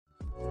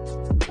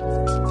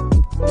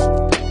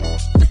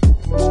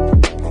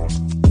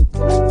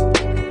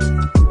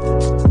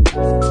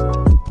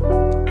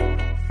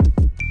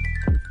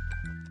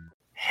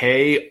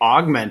Hey,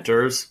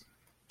 augmenters.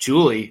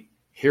 Julie,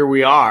 here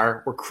we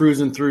are. We're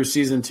cruising through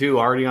season 2,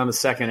 already on the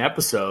second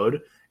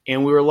episode.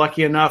 And we were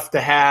lucky enough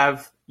to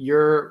have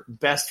your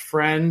best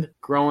friend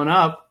growing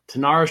up,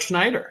 Tanarra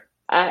Schneider.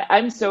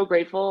 I'm so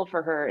grateful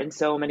for her in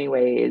so many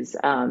ways.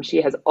 She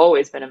has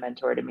always been a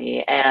mentor to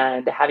me,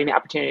 and having the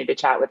opportunity to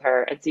chat with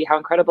her and see how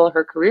incredible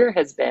her career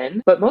has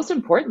been, but most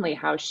importantly,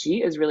 how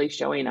she is really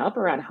showing up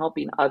around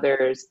helping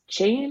others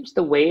change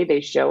the way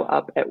they show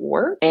up at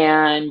work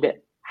and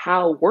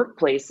how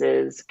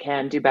workplaces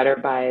can do better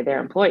by their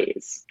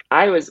employees.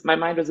 My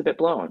mind was a bit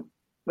blown.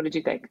 What did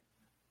you think?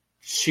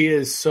 She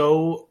is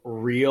so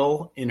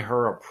real in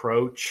her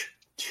approach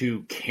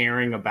to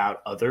caring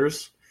about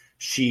others.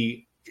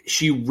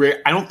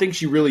 I don't think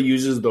she really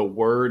uses the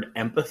word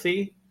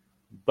empathy,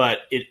 but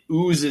it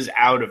oozes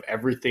out of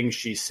everything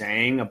she's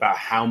saying about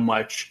how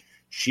much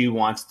she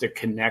wants to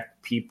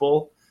connect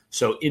people.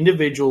 So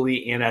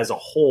individually and as a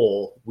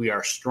whole, we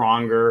are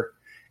stronger,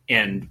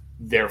 and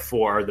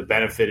therefore the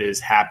benefit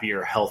is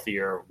happier,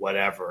 healthier,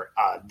 whatever.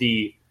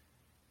 The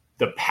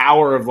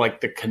power of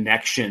like the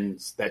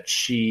connections that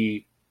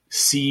she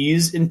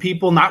sees in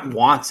people, not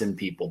wants in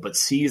people, but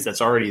sees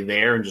that's already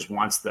there and just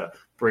wants to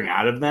bring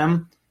out of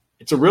them.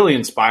 It's a really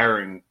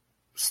inspiring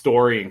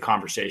story and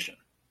conversation.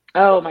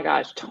 Oh my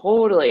gosh,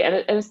 totally.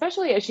 And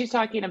especially as she's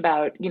talking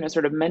about,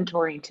 sort of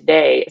mentoring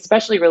today,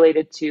 especially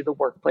related to the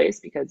workplace,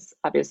 because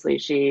obviously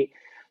she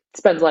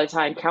spends a lot of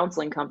time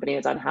counseling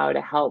companies on how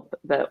to help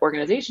the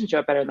organization show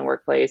up better in the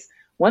workplace.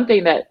 One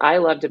thing that I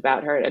loved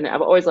about her, and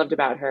I've always loved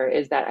about her,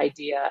 is that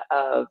idea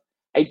of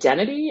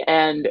identity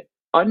and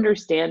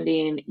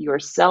understanding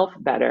yourself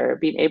better,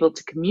 being able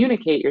to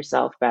communicate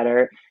yourself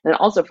better, and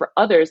also for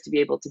others to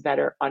be able to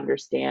better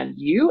understand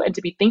you and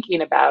to be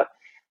thinking about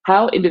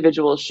how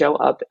individuals show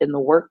up in the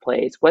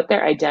workplace, what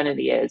their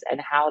identity is, and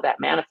how that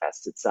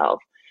manifests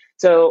itself.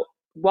 So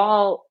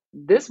while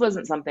this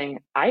wasn't something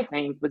I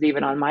think was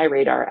even on my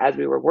radar as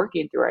we were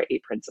working through our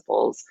 8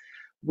 principles,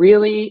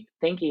 really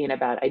thinking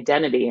about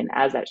identity and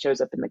as that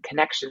shows up in the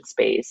connection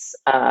space,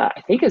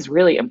 I think is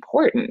really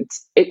important.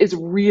 It is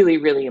really,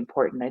 really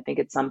important. I think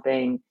it's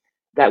something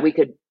that we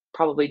could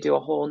probably do a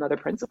whole nother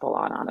principle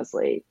on,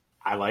 honestly.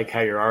 I like how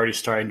you're already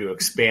starting to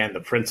expand the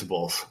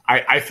principles.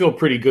 I feel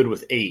pretty good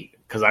with 8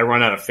 because I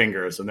run out of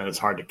fingers and then it's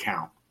hard to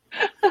count.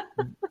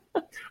 But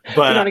you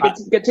don't want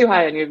to get too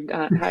high on your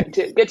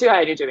get too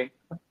high on you, Jimmy.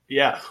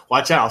 Yeah,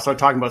 watch out. I'll start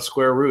talking about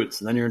square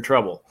roots and then you're in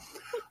trouble.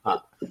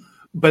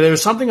 But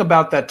there's something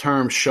about that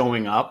term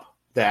showing up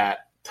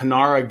that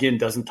Tanarra, again,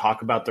 doesn't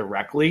talk about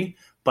directly.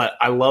 But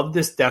I love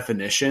this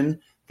definition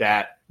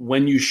that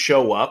when you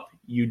show up,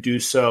 you do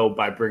so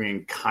by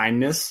bringing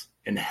kindness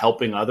and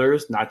helping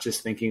others, not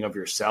just thinking of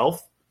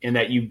yourself, and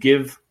that you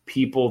give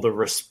people the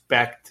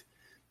respect,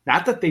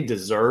 not that they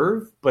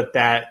deserve, but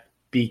that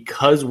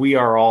because we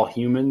are all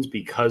humans,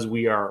 because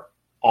we are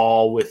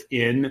all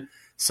within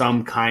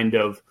some kind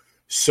of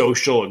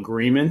social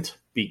agreement,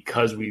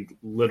 because we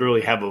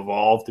literally have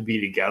evolved to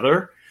be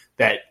together,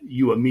 that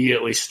you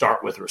immediately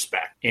start with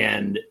respect.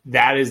 And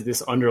that is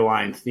this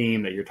underlying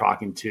theme that you're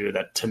talking to,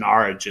 that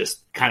Tanarra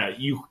just kind of,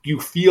 you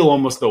feel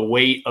almost the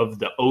weight of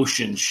the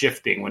ocean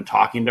shifting when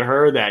talking to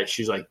her, that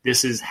she's like,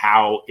 this is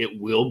how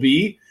it will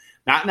be.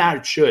 Not now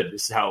it should,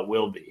 this is how it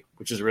will be,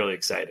 which is really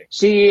exciting.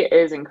 She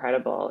is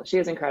incredible. She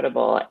is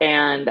incredible.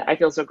 And I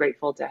feel so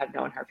grateful to have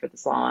known her for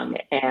this long.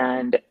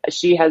 And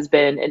she has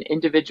been an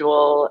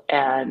individual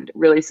and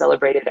really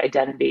celebrated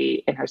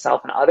identity in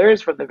herself and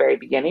others from the very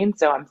beginning.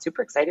 So I'm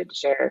super excited to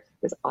share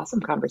this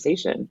awesome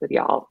conversation with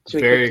y'all.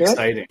 Very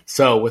exciting.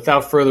 So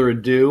without further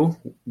ado,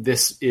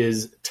 this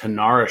is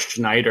Tanarra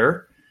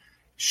Schneider.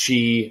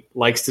 She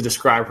likes to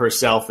describe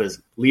herself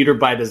as leader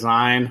by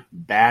design,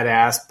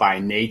 badass by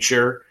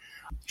nature.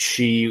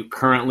 She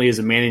currently is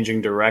a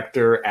managing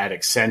director at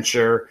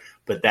Accenture,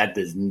 but that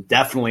is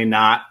definitely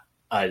not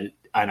an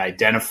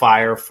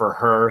identifier for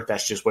her.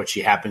 That's just what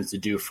she happens to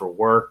do for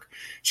work.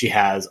 She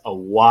has a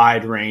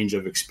wide range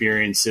of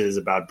experiences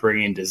about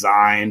bringing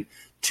design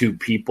to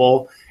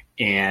people,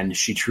 and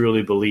she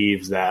truly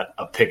believes that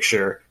a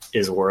picture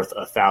is worth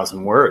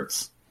 1,000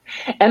 words.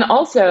 And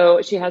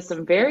also, she has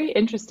some very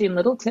interesting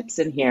little tips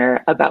in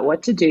here about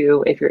what to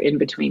do if you're in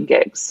between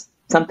gigs,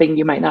 something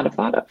you might not have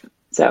thought of.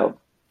 So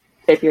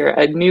if you're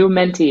a new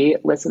mentee,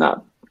 listen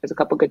up. There's a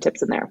couple good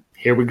tips in there.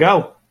 Here we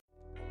go.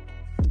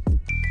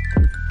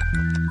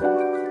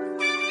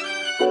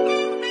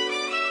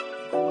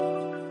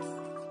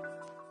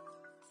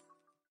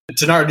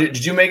 Tanarra,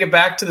 did you make it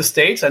back to the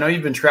States? I know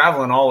you've been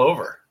traveling all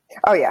over.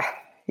 Oh, yeah.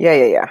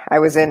 Yeah. I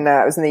was in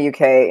the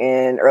UK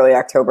in early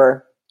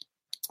October,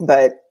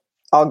 but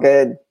all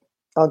good.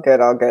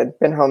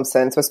 Been home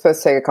since. Was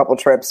supposed to take a couple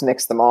trips,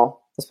 nixed them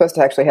all. Was supposed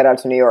to actually head out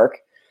to New York.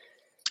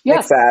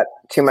 Yes. That.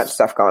 Too much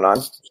stuff going on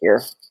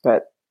here.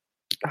 But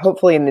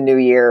hopefully in the new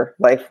year,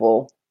 life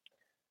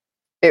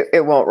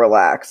it won't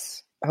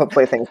relax.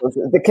 Hopefully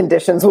the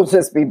conditions will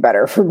just be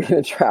better for me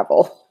to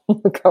travel.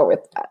 Go with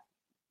that.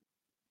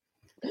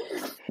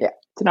 Yeah.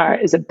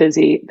 Tanarra is a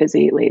busy,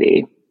 busy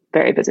lady.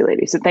 Very busy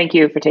lady. So thank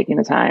you for taking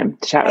the time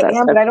to chat with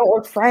us. But I don't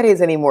work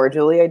Fridays anymore,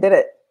 Julie. I did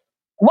it.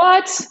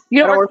 What?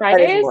 You don't work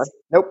Fridays anymore?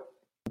 Nope.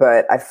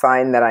 But I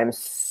find that I'm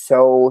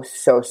so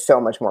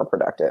much more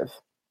productive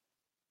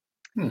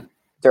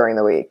during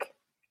the week.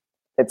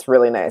 It's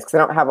really nice because I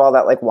don't have all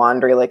that like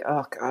laundry, like,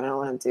 oh God, I don't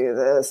want to do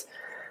this.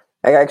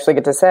 I actually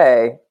get to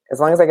say, as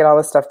long as I get all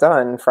this stuff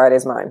done,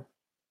 Friday's mine.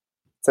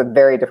 It's a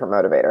very different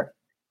motivator.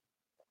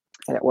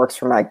 And it works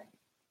for my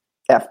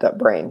effed up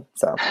brain.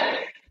 So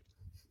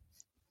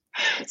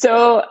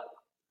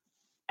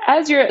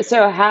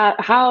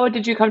how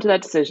did you come to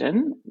that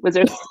decision? Was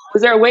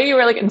there a way you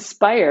were like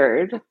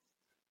inspired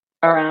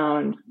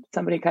around,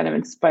 somebody kind of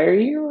inspire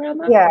you around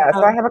that? Yeah.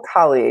 So I have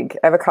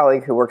a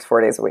colleague who works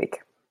 4 days a week.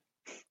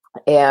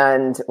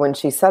 And when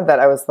she said that,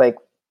 I was like,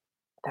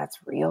 that's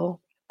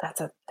real? That's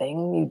a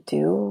thing you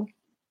do?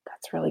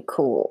 That's really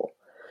cool.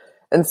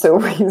 And so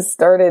we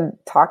started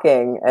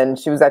talking, and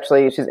she's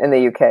in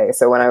the UK.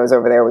 So when I was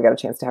over there, we got a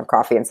chance to have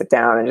coffee and sit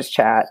down and just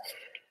chat.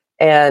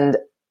 And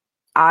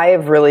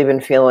I've really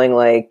been feeling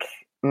like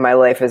my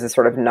life is a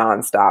sort of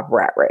nonstop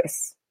rat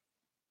race,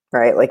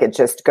 right? Like it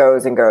just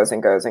goes and goes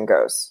and goes and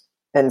goes.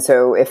 And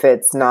so if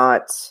it's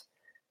not,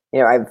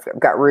 I've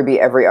got Ruby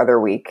every other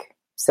week.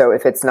 So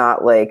if it's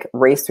not like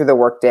race through the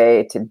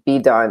workday to be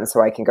done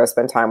so I can go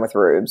spend time with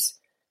Rubes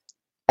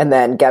and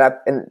then get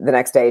up and the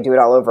next day, do it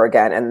all over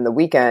again. And the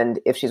weekend,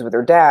 if she's with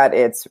her dad,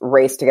 it's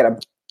race to get a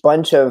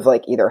bunch of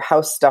like either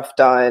house stuff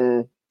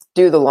done,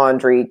 do the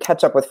laundry,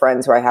 catch up with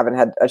friends who I haven't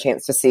had a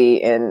chance to see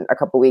in a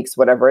couple weeks,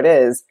 whatever it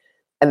is.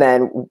 And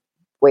then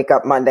wake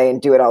up Monday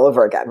and do it all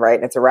over again, right?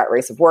 And it's a rat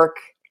race of work.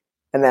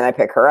 And then I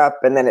pick her up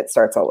and then it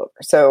starts all over.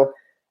 So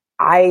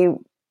I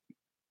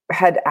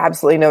had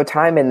absolutely no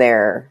time in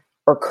there,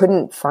 or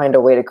couldn't find a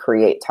way to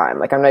create time.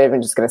 Like, I'm not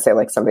even just going to say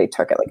like somebody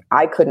took it. Like,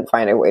 I couldn't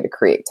find a way to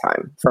create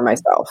time for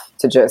myself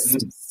to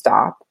just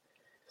stop,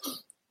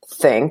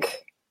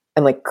 think,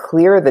 and like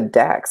clear the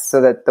decks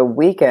so that the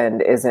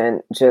weekend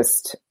isn't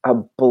just a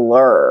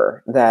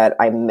blur that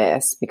I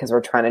miss because we're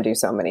trying to do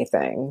so many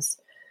things.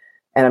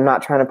 And I'm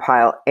not trying to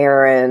pile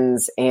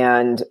errands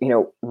and,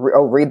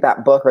 read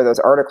that book or those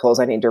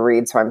articles I need to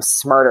read so I'm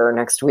smarter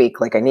next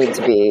week like I need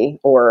to be,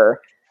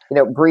 or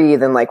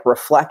breathe and like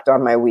reflect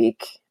on my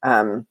week.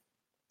 And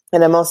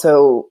I'm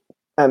also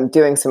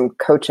doing some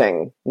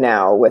coaching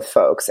now with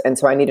folks. And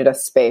so I needed a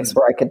space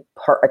where I could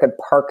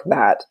park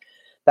that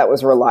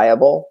was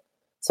reliable.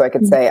 So I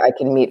could say, I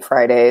can meet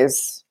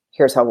Fridays.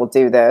 Here's how we'll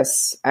do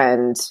this.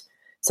 And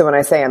so when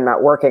I say I'm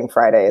not working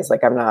Fridays,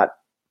 like I'm not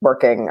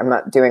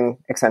doing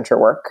Accenture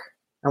work.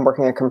 I'm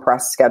working a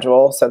compressed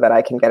schedule so that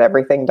I can get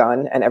everything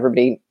done and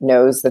everybody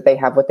knows that they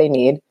have what they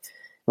need.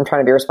 I'm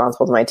trying to be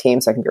responsible to my team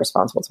so I can be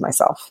responsible to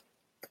myself.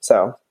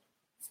 So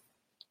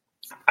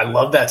I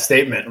love that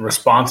statement.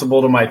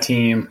 Responsible to my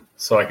team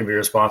so I can be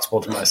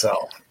responsible to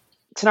myself.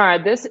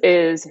 Tanarra, this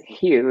is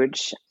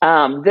huge.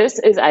 This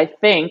is, I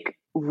think,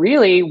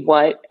 really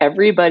what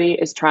everybody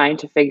is trying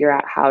to figure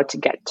out how to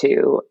get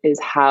to is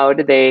how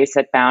do they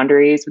set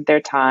boundaries with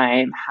their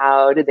time?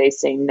 How do they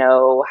say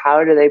no?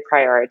 How do they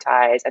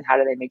prioritize? And how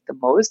do they make the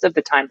most of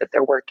the time that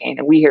they're working?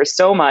 And we hear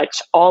so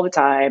much all the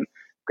time.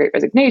 Great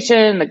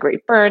resignation, the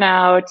great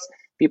burnout,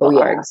 people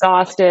are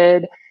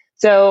exhausted.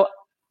 So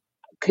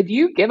could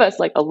you give us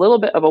like a little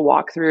bit of a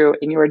walkthrough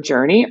in your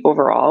journey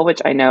overall,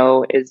 which I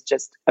know is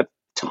just a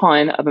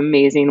ton of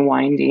amazing,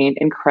 winding,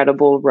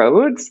 incredible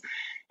roads,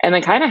 and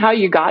then kind of how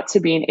you got to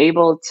being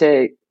able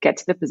to get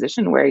to the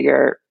position where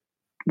you're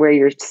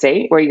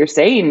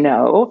saying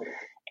no,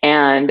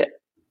 and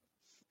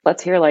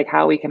let's hear like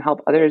how we can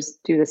help others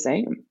do the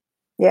same.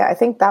 Yeah, I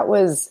think that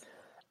was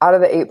out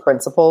of the 8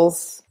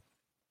 principles,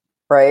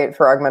 right?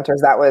 For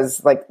augmenters, that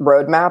was like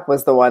roadmap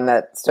was the one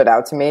that stood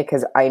out to me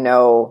because I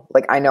know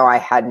I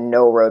had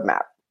no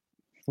roadmap,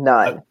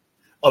 none.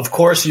 Of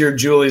course, you're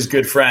Julie's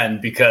good friend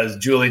because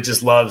Julie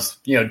just loves,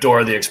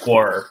 Dora the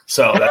Explorer.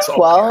 So that's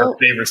her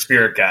favorite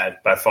spirit guide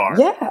by far.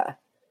 Yeah,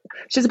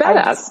 she's a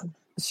badass.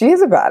 She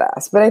is a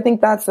badass, but I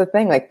think that's the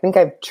thing. I think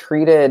I've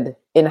treated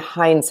in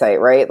hindsight,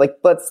 right? Like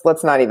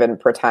let's not even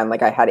pretend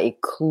like I had a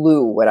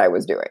clue what I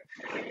was doing.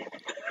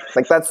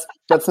 Like let's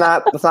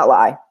not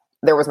lie.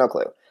 There was no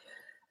clue.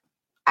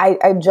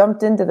 I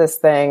jumped into this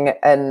thing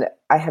and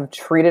I have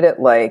treated it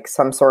like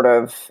some sort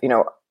of,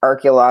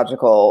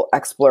 archaeological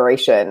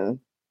exploration,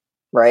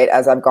 right?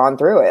 As I've gone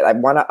through it, I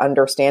want to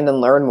understand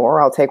and learn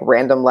more. I'll take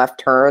random left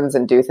turns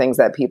and do things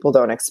that people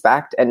don't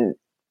expect. And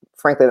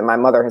frankly, that my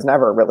mother has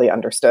never really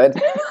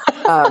understood.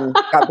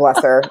 God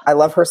bless her. I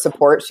love her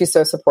support. She's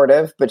so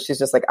supportive, but she's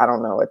just like, I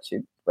don't know what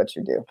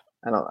you do.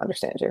 I don't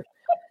understand you.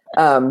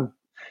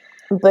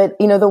 But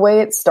the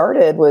way it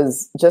started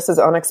was just as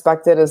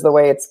unexpected as the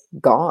way it's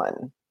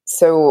gone.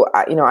 So,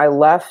 I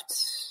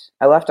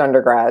left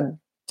undergrad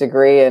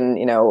degree in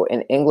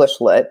English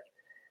lit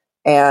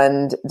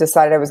and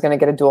decided I was going to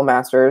get a dual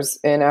master's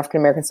in African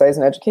American studies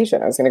and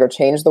education. I was going to go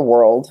change the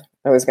world.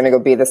 I was going to go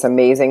be this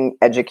amazing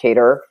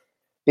educator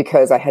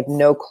because I had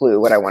no clue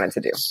what I wanted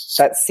to do.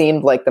 That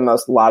seemed like the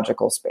most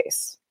logical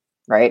space,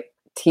 right?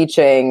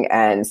 Teaching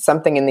and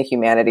something in the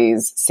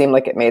humanities seemed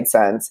like it made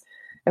sense.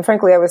 And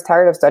frankly, I was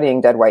tired of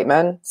studying dead white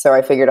men, so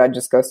I figured I'd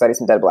just go study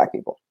some dead black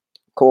people.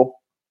 Cool.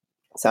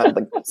 Sounded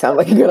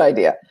like a good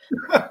idea.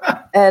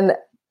 And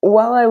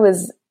while I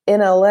was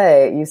in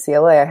LA at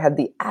UCLA, I had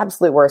the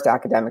absolute worst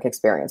academic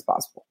experience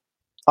possible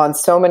on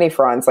so many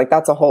fronts. Like,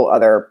 that's a whole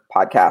other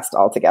podcast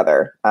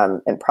altogether,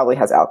 and probably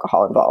has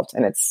alcohol involved.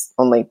 And it's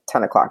only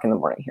 10 o'clock in the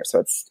morning here, so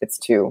it's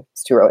too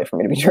early for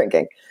me to be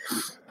drinking.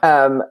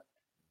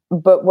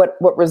 But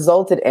what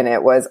resulted in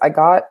it was I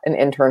got an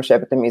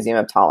internship at the Museum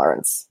of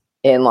Tolerance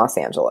in Los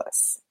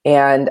Angeles.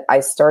 And I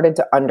started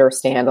to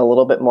understand a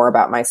little bit more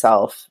about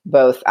myself,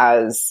 both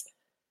as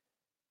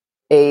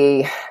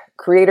a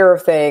creator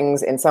of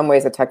things, in some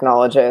ways a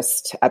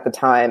technologist at the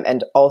time,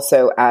 and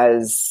also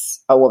as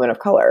a woman of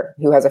color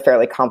who has a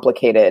fairly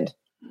complicated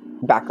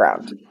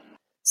background.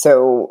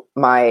 So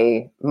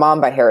my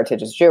mom by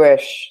heritage is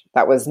Jewish.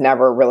 That was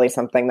never really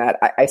something that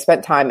I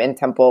spent time in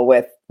temple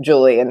with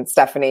Julie and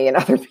Stephanie and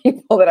other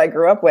people that I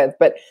grew up with,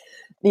 but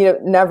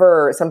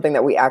never something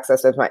that we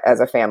accessed as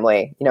a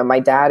family. My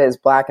dad is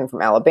Black and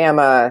from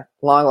Alabama,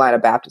 long line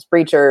of Baptist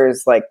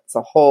preachers. Like, it's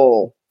a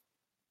whole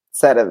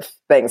set of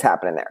things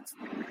happening there.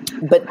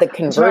 But the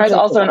convergence. So I was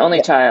also an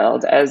only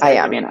child, as I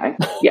am. Amy and I.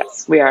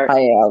 Yes, we are. I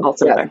am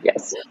also there.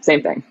 Yes,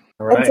 same thing.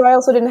 Right. And so I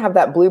also didn't have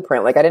that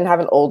blueprint. Like, I didn't have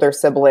an older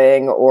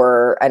sibling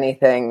or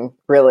anything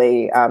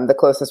really. The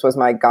closest was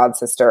my god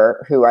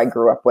sister, who I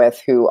grew up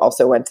with, who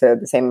also went to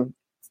the same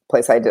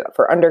place I did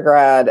for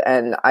undergrad,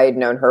 and I had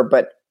known her,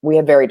 but we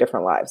had very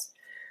different lives.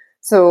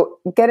 So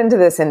get into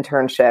this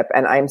internship,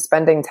 and I'm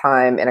spending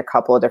time in a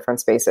couple of different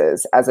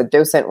spaces as a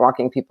docent,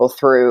 walking people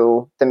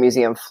through the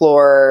museum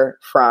floor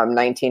from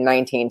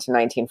 1919 to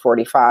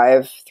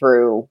 1945,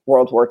 through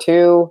World War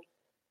II,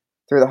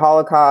 through the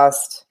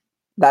Holocaust.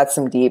 That's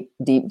some deep,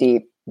 deep,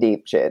 deep,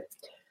 deep shit.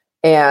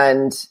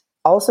 And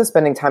also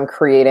spending time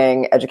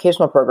creating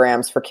educational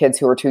programs for kids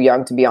who were too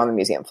young to be on the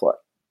museum floor.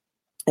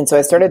 And so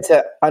I started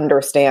to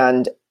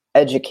understand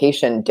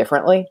education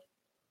differently,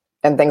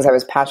 and things I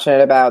was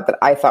passionate about that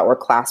I thought were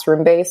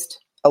classroom based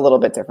a little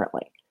bit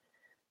differently.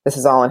 This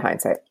is all in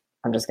hindsight.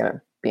 I'm just going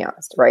to be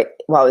honest, right?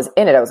 While I was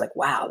in it, I was like,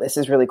 wow, this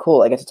is really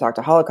cool. I get to talk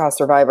to Holocaust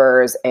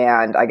survivors,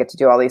 and I get to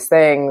do all these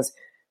things,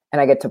 and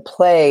I get to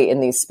play in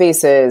these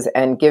spaces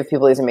and give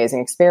people these amazing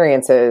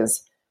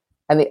experiences.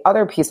 And the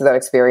other piece of that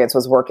experience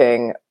was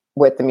working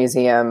with the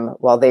museum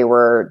while they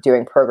were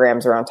doing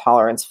programs around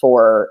tolerance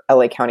for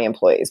LA County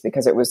employees,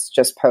 because it was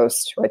just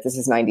post, right? This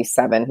is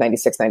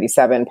 96,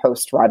 97,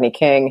 post Rodney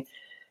King.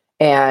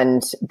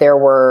 And there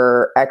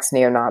were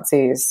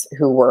ex-neo-Nazis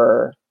who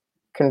were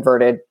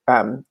converted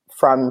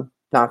from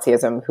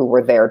Nazism, who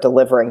were there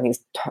delivering these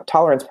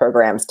tolerance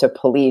programs to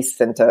police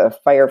and to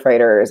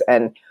firefighters.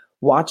 And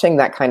watching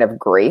that kind of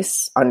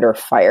grace under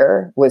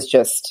fire was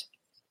just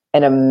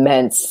an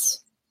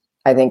immense,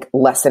 I think,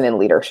 lesson in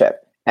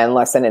leadership. And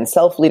lesson in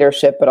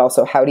self-leadership, but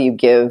also how do you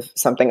give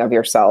something of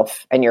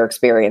yourself and your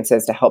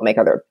experiences to help make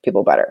other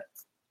people better.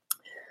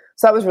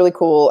 So that was really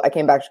cool. I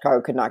came back to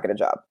Chicago, could not get a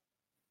job.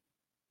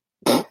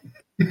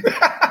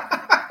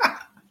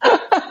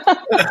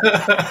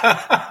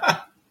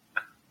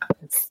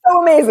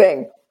 So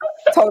amazing.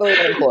 Totally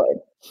unemployed.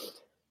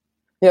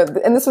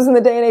 And this was in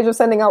the day and age of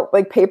sending out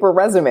like paper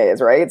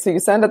resumes, right? So you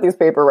send out these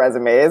paper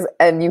resumes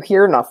and you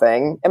hear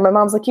nothing. And my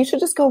mom's like, you should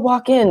just go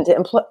walk in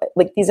to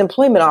these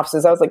employment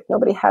offices. I was like,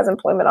 nobody has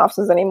employment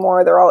offices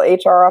anymore. They're all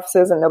HR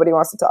offices and nobody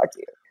wants to talk to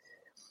you.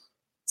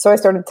 So I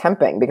started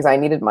temping because I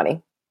needed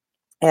money.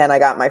 And I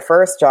got my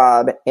first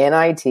job in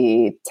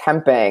IT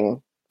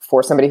temping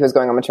for somebody who was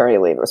going on maternity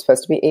leave. It was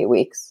supposed to be 8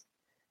 weeks.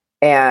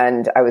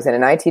 And I was in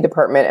an IT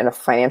department in a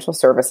financial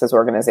services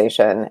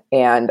organization.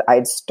 And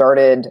I'd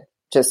started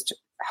just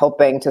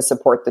helping to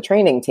support the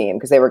training team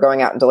because they were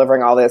going out and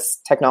delivering all this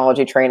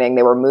technology training.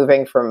 They were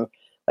moving from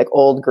like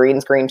old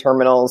green screen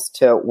terminals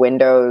to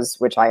Windows,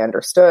 which I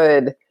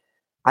understood.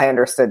 I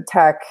understood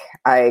tech.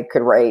 I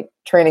could write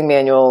training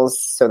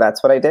manuals. So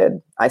that's what I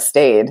did. I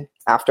stayed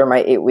after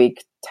my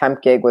 8-week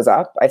temp gig was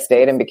up. I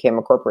stayed and became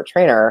a corporate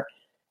trainer.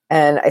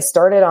 And I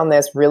started on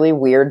this really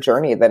weird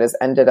journey that has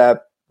ended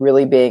up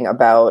really being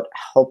about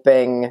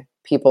helping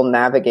people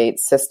navigate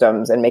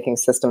systems and making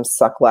systems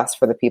suck less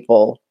for the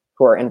people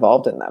who are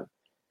involved in them.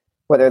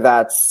 Whether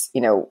that's,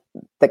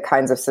 the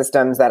kinds of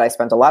systems that I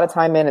spent a lot of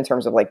time in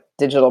terms of like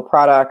digital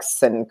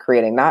products and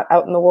creating that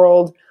out in the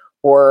world,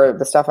 or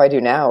the stuff I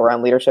do now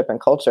around leadership and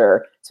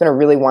culture. It's been a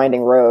really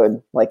winding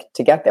road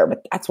to get there,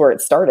 but that's where it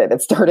started.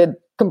 It started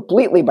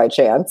completely by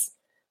chance,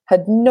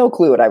 had no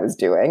clue what I was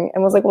doing,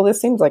 and was like, well,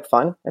 this seems like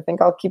fun. I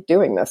think I'll keep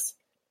doing this,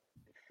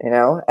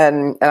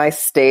 and I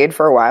stayed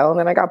for a while and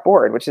then I got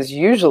bored, which is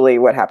usually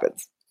what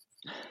happens.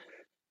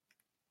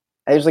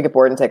 I usually get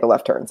bored and take a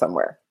left turn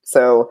somewhere.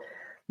 So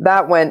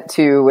that went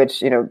to,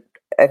 which,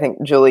 I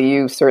think, Julie,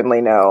 you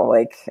certainly know,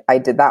 I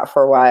did that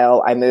for a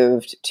while. I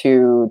moved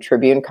to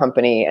Tribune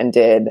Company and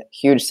did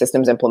huge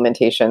systems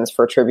implementations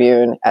for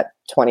Tribune at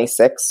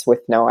 26 with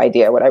no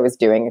idea what I was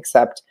doing,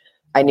 except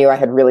I knew I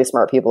had really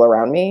smart people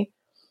around me.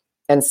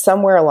 And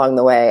somewhere along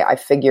the way, I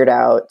figured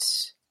out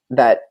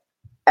that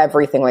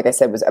everything, like I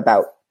said, was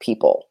about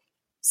people.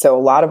 So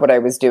a lot of what I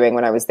was doing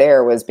when I was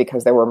there was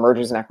because there were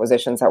mergers and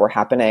acquisitions that were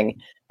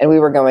happening, and we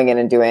were going in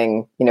and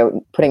doing,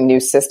 putting new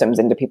systems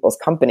into people's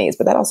companies,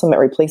 but that also meant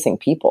replacing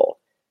people.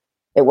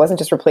 It wasn't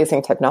just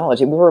replacing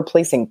technology. We were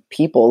replacing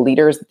people,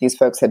 leaders that these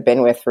folks had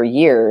been with for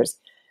years.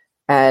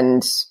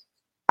 And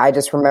I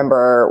just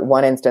remember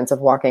one instance of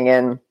walking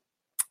in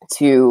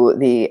to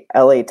the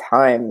LA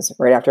Times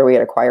right after we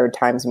had acquired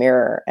Times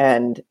Mirror,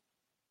 and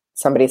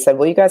somebody said,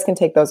 well, you guys can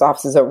take those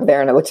offices over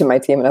there. And I looked at my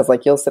team and I was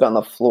like, you'll sit on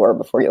the floor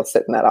before you'll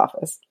sit in that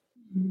office.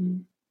 Mm-hmm.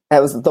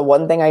 That was the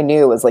one thing I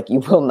knew, was like, you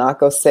will not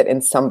go sit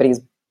in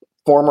somebody's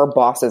former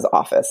boss's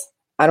office.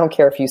 I don't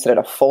care if you sit at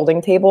a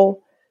folding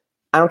table.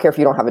 I don't care if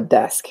you don't have a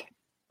desk.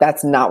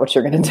 That's not what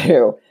you're going to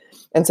do.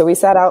 And so we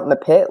sat out in the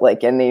pit,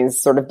 like in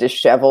these sort of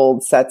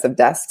disheveled sets of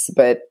desks,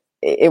 but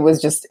it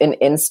was just an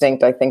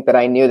instinct, I think, that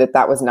I knew that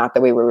that was not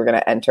the way we were going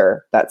to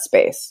enter that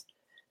space.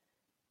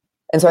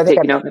 And so I think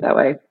taking over that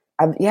way.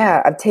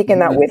 I've taken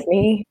that with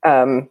me.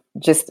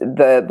 Just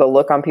the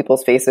look on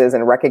people's faces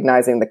and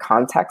recognizing the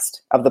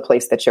context of the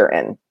place that you're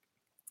in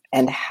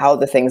and how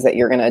the things that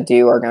you're going to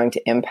do are going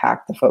to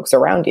impact the folks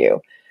around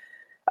you.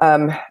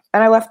 And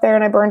I left there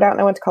and I burned out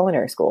and I went to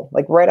culinary school.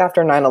 Like right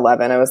after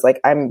 9/11, I was like,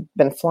 I've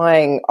been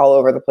flying all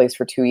over the place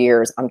for 2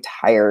 years. I'm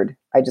tired.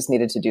 I just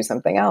needed to do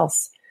something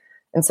else.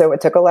 And so it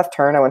took a left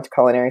turn. I went to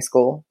culinary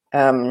school.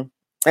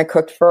 I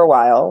cooked for a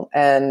while,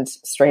 and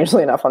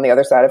strangely enough, on the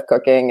other side of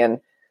cooking and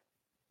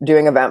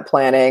doing event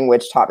planning,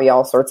 which taught me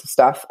all sorts of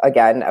stuff,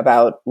 again,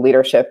 about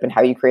leadership and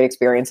how you create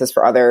experiences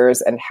for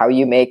others and how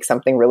you make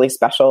something really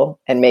special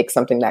and make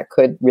something that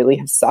could really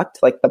have sucked,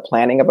 like the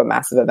planning of a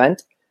massive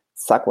event,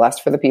 suck less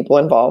for the people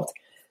involved.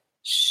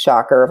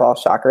 Shocker of all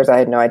shockers. I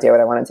had no idea what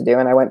I wanted to do,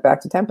 and I went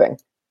back to temping.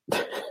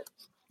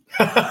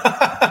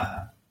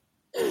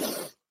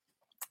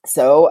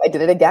 So I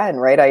did it again,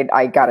 right?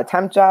 I got a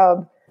temp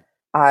job.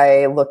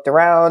 I looked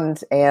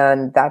around,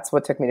 and that's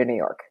what took me to New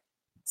York.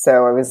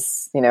 So I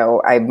was,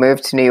 I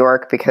moved to New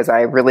York because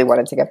I really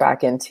wanted to get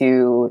back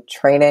into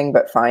training,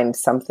 but find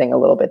something a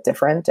little bit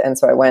different. And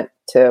so I went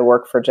to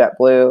work for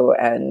JetBlue,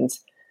 and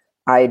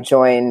I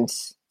joined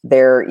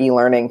their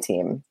e-learning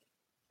team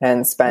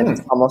and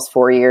spent almost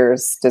 4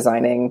 years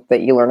designing the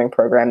e-learning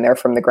program there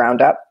from the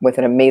ground up with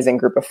an amazing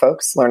group of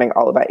folks learning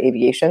all about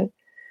aviation.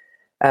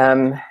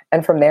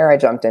 And from there, I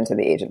jumped into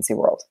the agency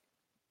world.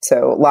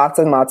 So lots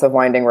and lots of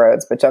winding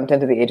roads, but jumped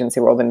into the agency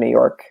world in New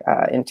York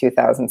in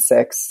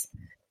 2006.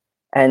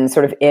 And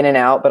sort of in and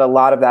out, but a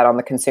lot of that on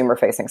the consumer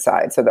facing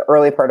side. So the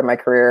early part of my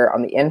career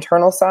on the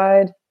internal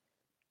side,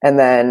 and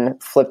then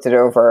flipped it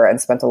over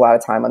and spent a lot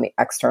of time on the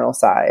external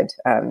side,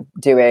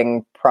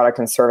 doing product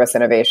and service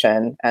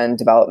innovation and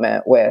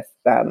development with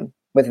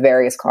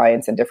various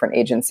clients in different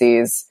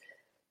agencies.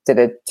 Did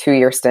a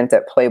 2-year stint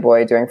at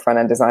Playboy doing front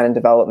end design and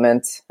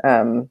development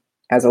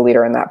as a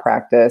leader in that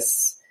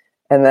practice.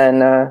 And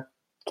then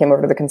came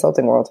over to the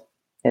consulting world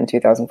in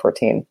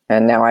 2014.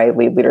 And now I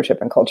lead leadership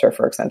and culture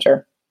for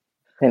Accenture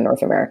in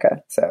North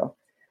America. So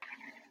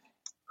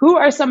who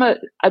are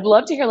I'd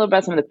love to hear a little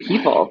about some of the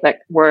people that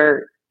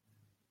were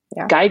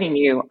guiding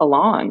you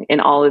along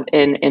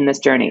in this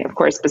journey, of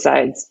course,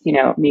 besides, me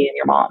and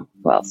your mom.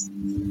 Who else?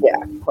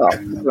 Yeah.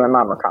 Well, my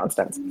mom were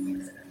constants.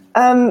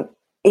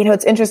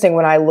 It's interesting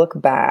when I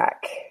look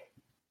back,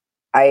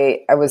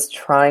 I was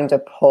trying to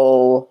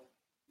pull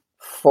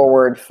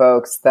forward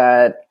folks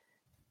that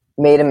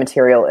made a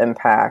material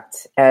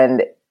impact.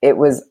 And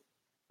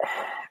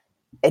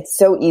it's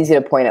so easy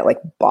to point at like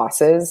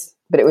bosses,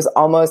 but it was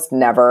almost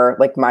never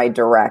like my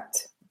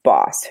direct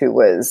boss who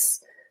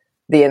was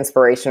the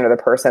inspiration or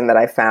the person that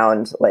I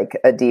found like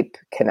a deep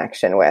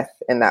connection with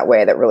in that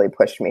way that really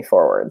pushed me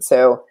forward.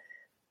 So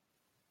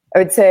I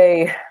would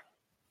say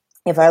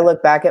if I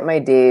look back at my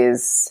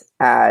days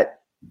at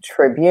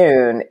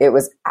Tribune, it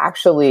was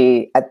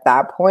actually at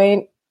that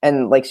point,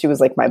 and like she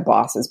was like my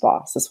boss's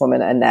boss, this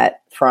woman,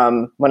 Annette,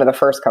 from one of the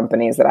first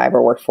companies that I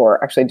ever worked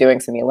for, actually doing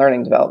some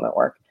e-learning development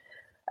work.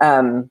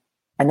 And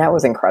that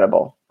was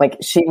incredible. Like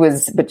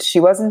but she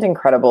wasn't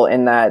incredible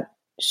in that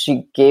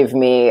she gave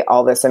me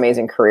all this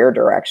amazing career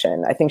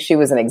direction. I think she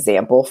was an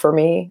example for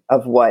me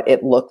of what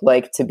it looked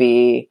like to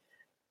be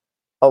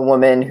a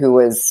woman who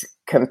was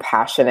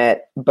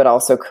compassionate, but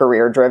also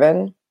career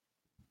driven,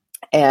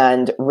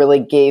 and really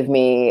gave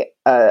me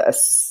a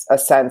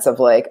sense of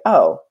like,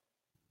 oh,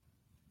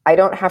 I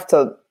don't have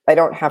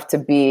to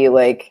be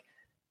like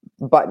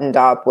buttoned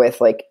up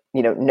with like,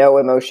 no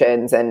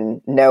emotions,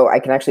 and no, I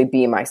can actually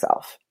be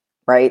myself.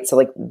 Right. So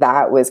like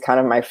that was kind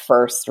of my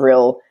first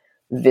real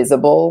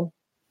visible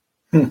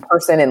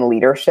person in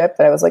leadership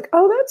that I was like,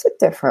 oh, that's a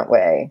different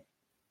way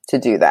to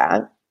do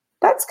that.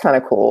 That's kind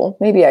of cool.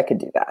 Maybe I could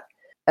do that.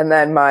 And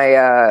then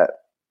my,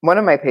 one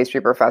of my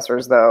pastry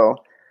professors though,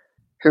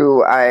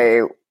 who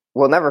I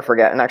will never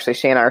forget, and actually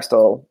she and I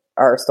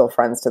are still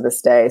friends to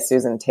this day,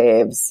 Susan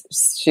Taves.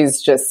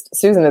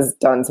 Susan has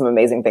done some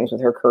amazing things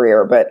with her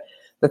career, but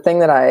the thing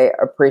that I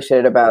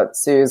appreciated about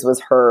Suze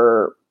was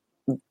her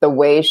the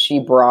way she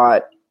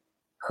brought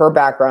her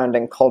background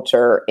and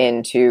culture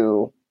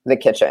into the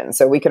kitchen.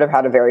 So we could have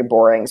had a very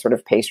boring sort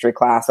of pastry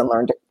class and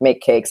learned to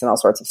make cakes and all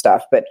sorts of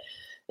stuff. But,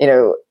 you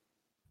know,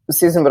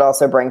 Susan would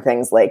also bring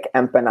things like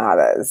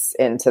empanadas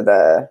into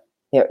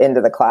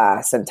the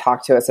class and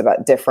talk to us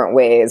about different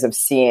ways of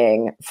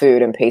seeing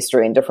food and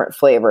pastry and different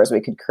flavors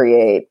we could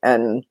create.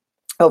 And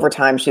over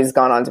time, she's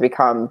gone on to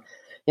become,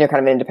 you know, kind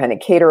of an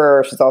independent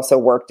caterer. She's also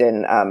worked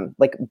in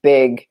like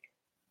big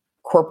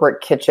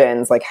corporate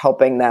kitchens, like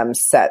helping them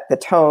set the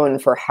tone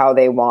for how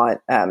they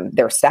want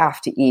their staff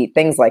to eat,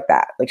 things like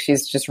that. Like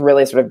she's just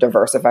really sort of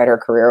diversified her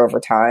career over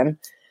time.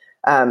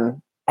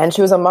 And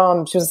she was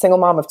a single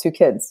mom of 2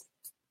 kids.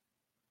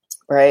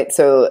 Right.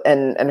 So,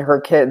 and her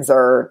kids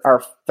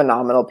are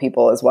phenomenal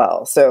people as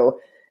well. So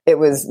it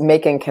was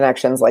making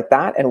connections like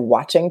that and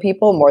watching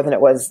people more than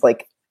it was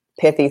like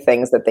pithy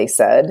things that they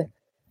said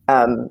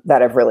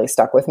that have really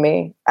stuck with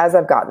me. As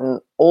I've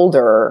gotten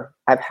older,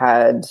 I've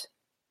had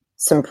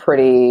some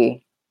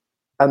pretty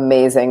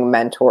amazing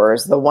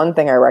mentors. The one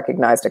thing I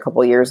recognized a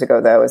couple of years ago,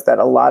 though, is that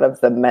a lot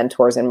of the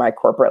mentors in my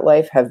corporate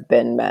life have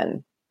been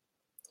men.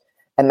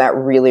 And that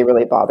really,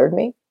 really bothered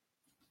me.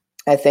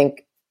 I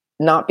think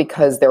not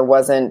because there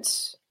weren't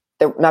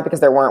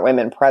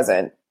women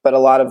present, but a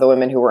lot of the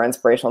women who were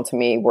inspirational to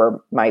me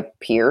were my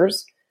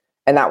peers.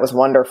 And that was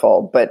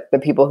wonderful. But the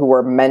people who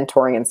were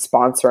mentoring and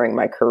sponsoring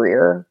my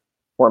career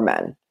were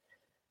men.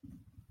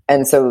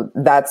 And so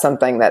that's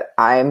something that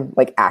I'm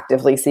like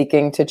actively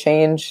seeking to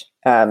change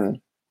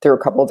through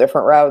a couple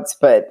different routes.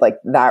 But like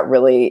that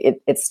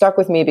really, it stuck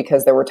with me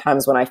because there were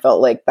times when I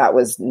felt like that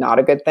was not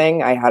a good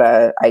thing.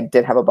 I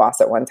did have a boss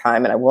at one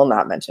time, and I will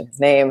not mention his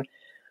name,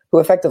 who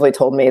effectively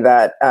told me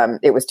that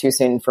it was too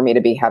soon for me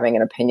to be having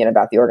an opinion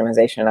about the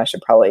organization and I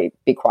should probably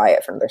be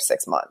quiet for another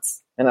 6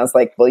 months. And I was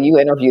like, well, you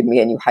interviewed me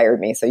and you hired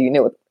me, so you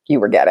knew what you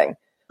were getting.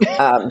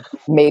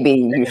 Maybe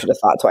you should have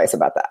thought twice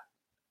about that.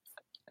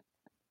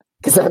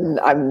 Because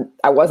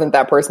I wasn't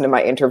that person in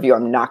my interview.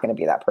 I'm not going to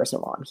be that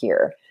person while I'm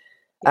here.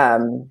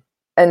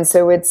 And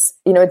so it's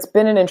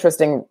been an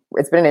interesting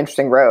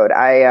road.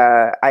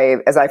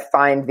 As I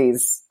find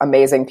these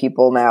amazing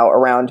people now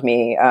around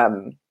me,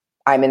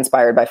 I'm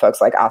inspired by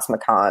folks like Asma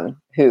Khan,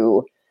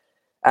 who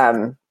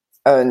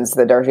owns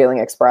the Darjeeling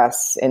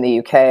Express in the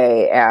UK,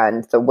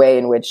 and the way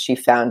in which she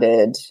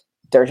founded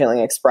Darjeeling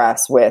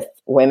Express with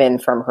women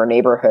from her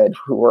neighborhood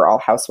who were all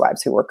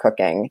housewives who were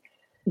cooking,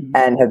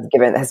 and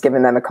has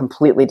given them a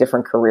completely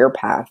different career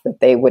path that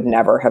they would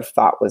never have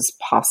thought was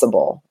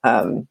possible.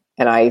 And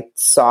I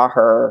saw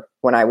her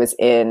when I was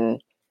in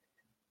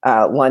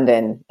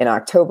London in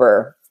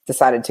October.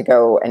 Decided to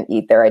go and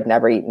eat there. I'd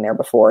never eaten there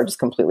before, just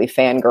completely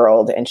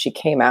fangirled. And she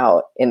came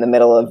out in the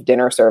middle of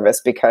dinner service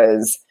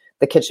because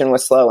the kitchen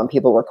was slow and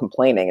people were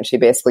complaining. And she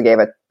basically gave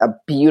a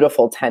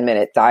beautiful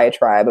 10-minute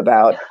diatribe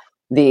about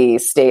the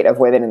state of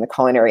women in the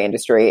culinary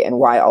industry and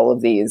why all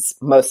of these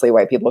mostly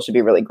white people should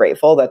be really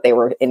grateful that they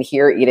were in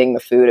here eating the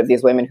food of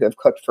these women who have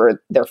cooked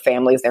for their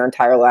families their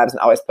entire lives and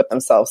always put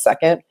themselves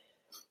second.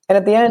 And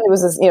at the end, it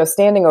was this,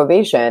 standing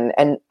ovation.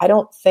 And I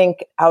don't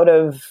think out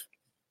of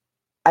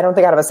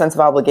a sense of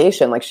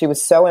obligation. Like, she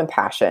was so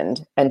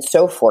impassioned and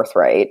so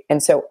forthright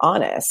and so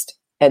honest.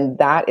 And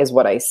that is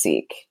what I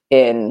seek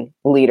in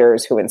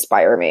leaders who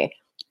inspire me.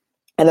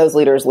 And those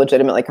leaders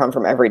legitimately come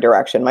from every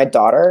direction. My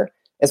daughter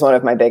is one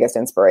of my biggest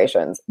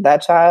inspirations.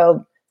 That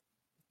child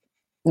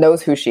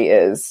knows who she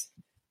is,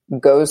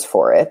 goes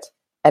for it,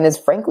 and is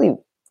frankly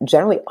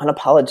generally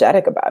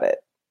unapologetic about it.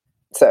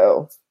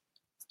 So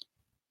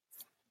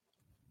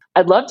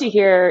I'd love to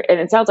hear, and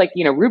it sounds like,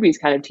 Ruby's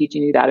kind of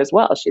teaching you that as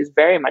well. She's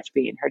very much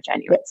being her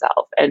genuine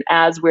self. And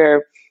as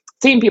we're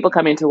seeing people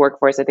come into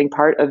workforce, I think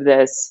part of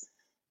this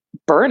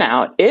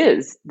burnout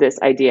is this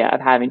idea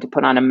of having to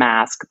put on a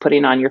mask,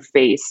 putting on your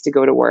face to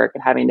go to work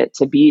and having it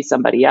to be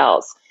somebody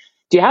else.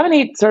 Do you have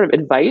any sort of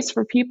advice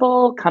for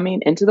people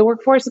coming into the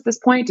workforce at this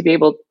point to be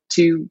able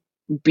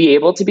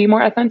to be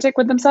more authentic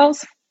with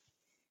themselves?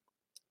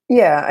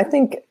 Yeah, I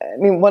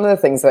mean, one of the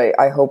things that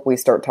I hope we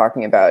start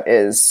talking about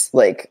is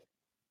like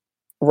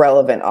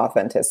relevant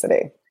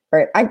authenticity,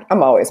 right?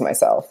 I'm always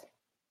myself.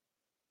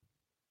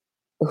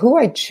 Who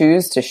I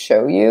choose to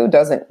show you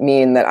doesn't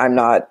mean that I'm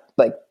not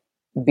like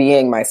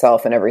being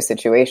myself in every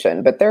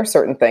situation, but there are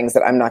certain things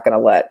that I'm not going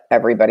to let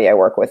everybody I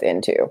work with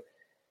into,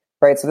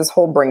 right? So this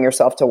whole bring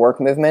yourself to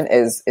work movement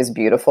is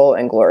beautiful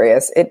and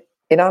glorious. It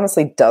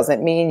honestly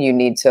doesn't mean you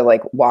need to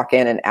like walk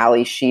in and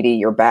Ali Sheedy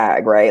your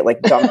bag, right?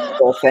 Like dump the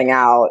whole thing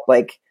out,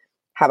 like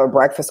have a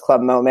Breakfast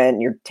Club moment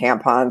and your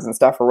tampons and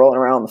stuff are rolling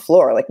around on the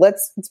floor. Like,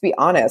 let's be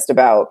honest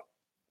about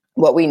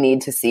what we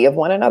need to see of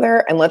one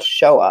another and let's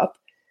show up.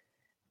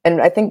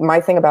 And I think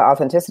my thing about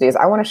authenticity is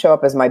I want to show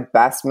up as my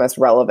best, most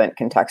relevant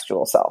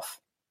contextual self.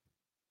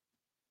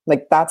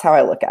 Like, that's how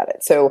I look at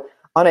it. So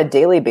on a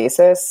daily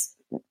basis,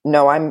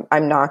 no, I'm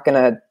not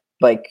going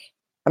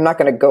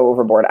to go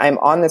overboard. I'm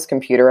on this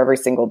computer every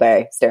single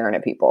day staring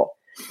at people.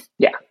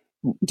 Yeah.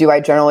 Do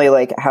I generally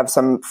like have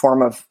some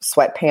form of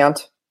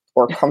sweatpant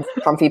or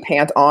comfy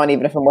pant on,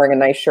 even if I'm wearing a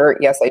nice shirt?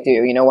 Yes, I do.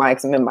 You know why?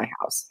 Because I'm in my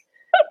house.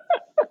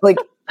 Like,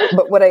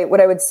 But what I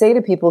would say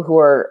to people who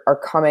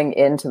are coming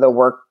into the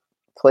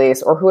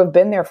workplace or who have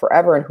been there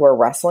forever and who are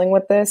wrestling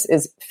with this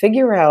is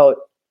figure out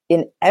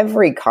in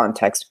every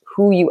context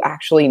who you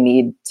actually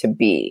need to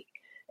be.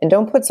 And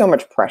don't put so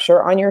much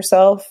pressure on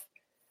yourself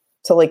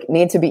to like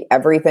need to be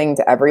everything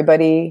to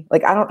everybody.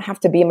 Like, I don't have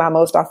to be my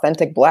most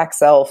authentic Black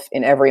self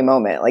in every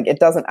moment. Like, it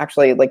doesn't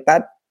actually, like,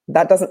 that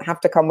doesn't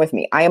have to come with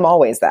me. I am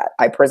always that.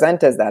 I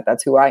present as that.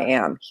 That's who I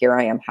am. Here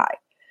I am. Hi.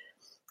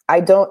 I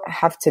don't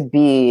have to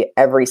be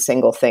every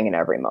single thing in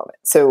every moment.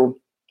 So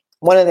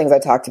one of the things I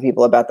talk to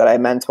people about that I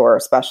mentor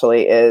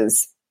especially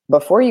is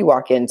before you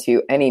walk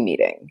into any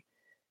meeting,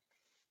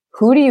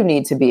 who do you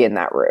need to be in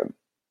that room?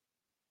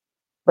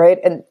 Right?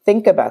 And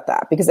think about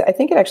that, because I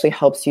think it actually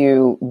helps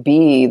you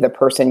be the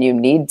person you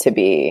need to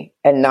be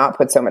and not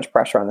put so much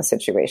pressure on the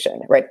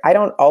situation, right? I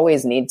don't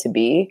always need to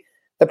be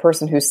the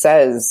person who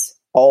says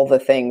all the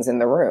things in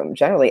the room.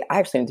 Generally, I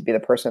actually need to be the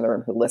person in the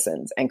room who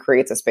listens and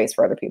creates a space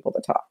for other people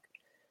to talk,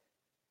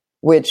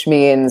 which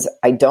means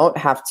I don't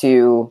have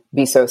to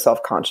be so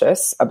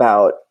self-conscious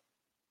about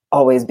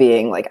always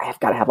being like, I've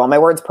got to have all my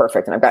words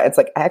perfect. And it's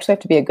like, I actually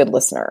have to be a good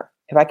listener.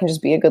 If I can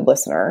just be a good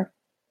listener,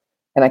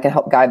 and I can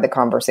help guide the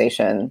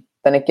conversation,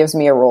 then it gives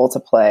me a role to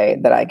play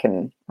that I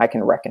can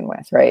reckon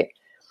with, right?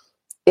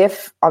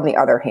 If, on the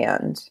other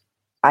hand,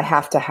 I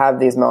have to have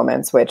these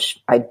moments, which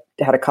I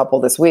had a couple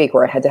this week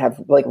where I had to have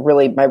like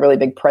my really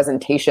big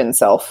presentation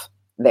self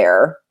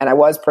there, and I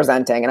was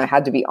presenting and I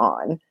had to be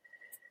on,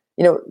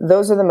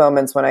 those are the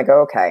moments when I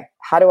go, okay,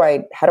 how do I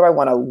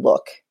want to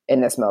look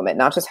in this moment?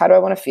 Not just how do I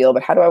want to feel,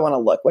 but how do I want to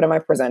look? What am I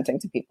presenting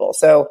to people?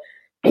 So,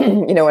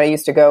 when I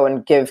used to go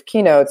and give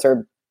keynotes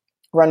or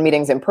run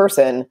meetings in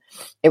person,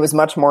 it was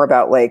much more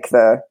about like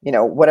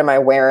what am I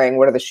wearing?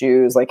 What are the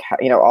shoes? Like,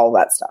 all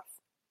that stuff.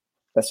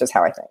 That's just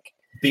how I think.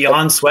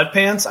 Beyond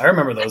sweatpants? I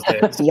remember those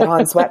days.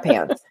 Beyond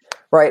sweatpants,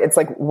 right? It's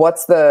like,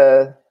 what's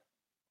the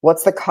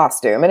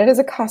costume? And it is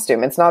a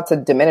costume. It's not to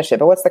diminish it,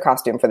 but what's the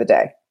costume for the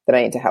day that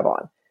I need to have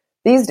on?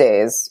 These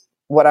days,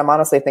 what I'm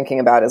honestly thinking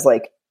about is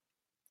like,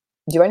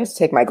 do I need to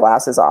take my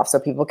glasses off so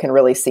people can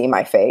really see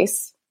my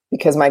face?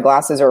 Because my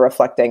glasses are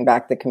reflecting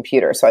back the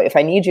computer. So if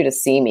I need you to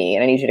see me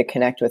and I need you to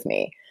connect with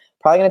me,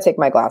 probably going to take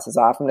my glasses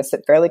off. I'm going to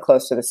sit fairly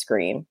close to the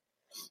screen.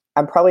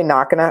 I'm probably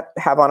not going to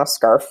have on a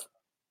scarf.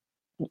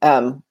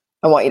 I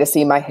want you to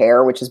see my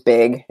hair, which is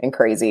big and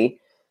crazy,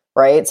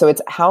 right? So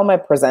it's how am I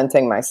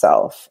presenting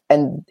myself?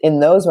 And in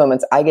those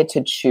moments, I get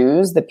to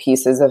choose the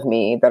pieces of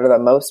me that are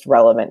the most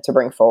relevant to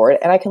bring forward.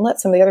 And I can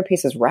let some of the other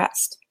pieces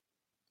rest.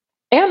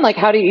 And like,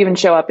 how do you even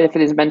show up if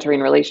it is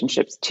mentoring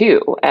relationships too,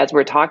 as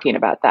we're talking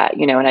about that,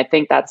 and I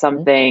think that's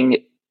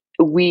something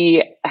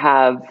we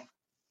have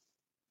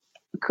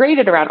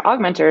created around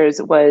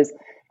augmenters was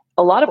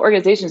a lot of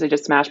organizations that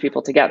just smash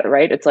people together,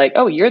 right? It's like,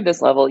 oh, you're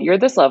this level,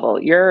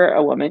 you're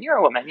a woman,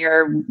 you're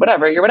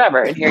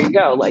whatever. And here you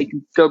go, like,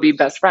 go be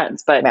best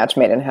friends. But match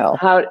made in hell.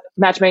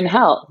 Match made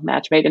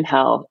in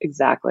hell.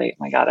 Exactly.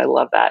 Oh my God, I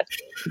love that.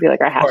 It'd be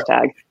like our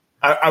hashtag.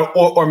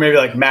 Or maybe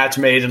like match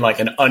made in like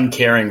an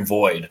uncaring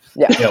void.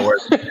 Yeah.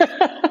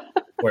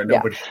 Where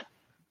nobody.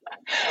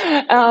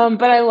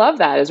 But I love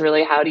that is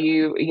really how do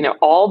you,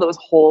 all those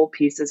whole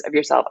pieces of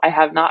yourself. I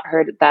have not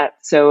heard that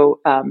so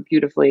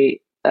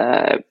beautifully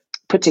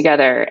put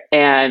together,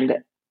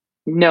 and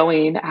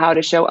knowing how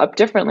to show up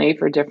differently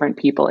for different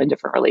people in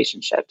different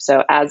relationships.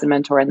 So as a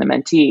mentor and the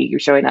mentee, you're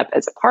showing up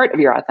as a part of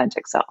your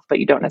authentic self, but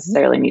you don't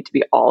necessarily need to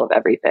be all of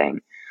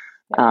everything.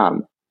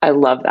 I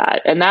love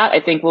that. And that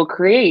I think will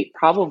create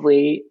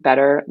probably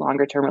better,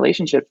 longer term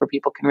relationships where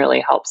people can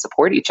really help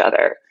support each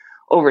other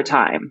over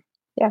time.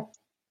 Yeah.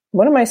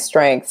 One of my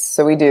strengths,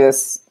 so we do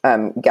this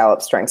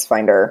Gallup Strengths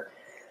Finder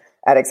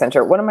at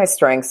Accenture. One of my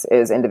strengths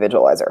is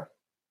individualizer.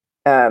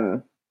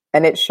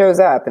 And it shows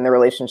up in the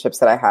relationships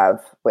that I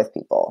have with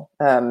people,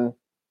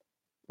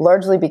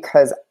 largely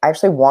because I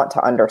actually want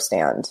to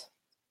understand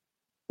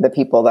the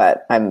people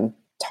that I'm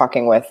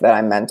talking with, that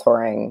I'm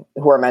mentoring,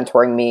 who are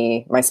mentoring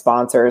me, my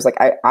sponsors. Like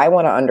I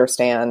want to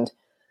understand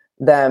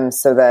them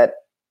so that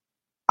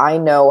I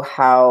know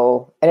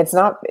how, and it's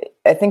not,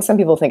 I think some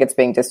people think it's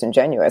being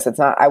disingenuous. It's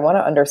not, I want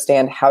to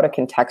understand how to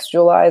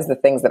contextualize the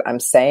things that I'm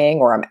saying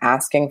or I'm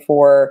asking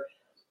for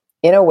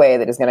in a way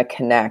that is going to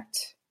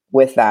connect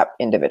with that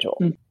individual.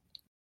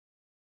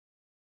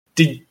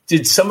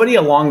 Did somebody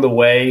along the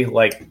way,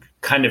 like,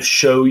 kind of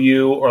show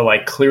you or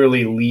like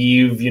clearly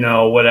leave,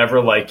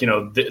 whatever, like,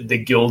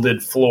 the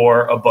gilded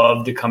floor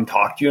above to come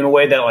talk to you in a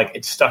way that like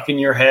it's stuck in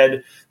your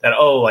head that,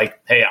 oh, like,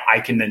 hey, I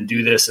can then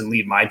do this and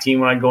lead my team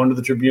when I go into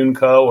the Tribune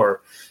Co.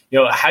 Or,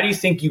 how do you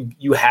think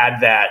you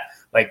had that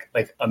like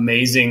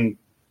amazing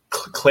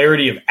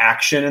clarity of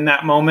action in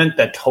that moment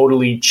that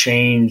totally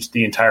changed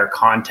the entire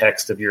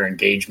context of your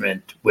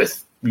engagement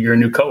with your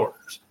new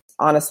coworkers?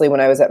 Honestly, when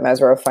I was at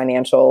Mesro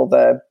Financial,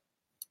 the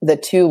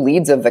two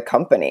leads of the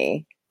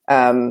company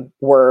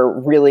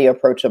were really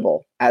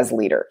approachable as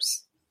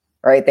leaders,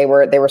 right? They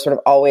were sort of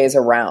always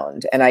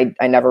around, and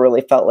I never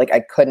really felt like I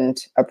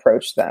couldn't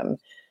approach them.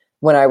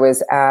 When I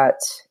was at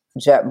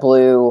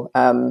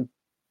JetBlue,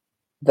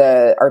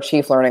 our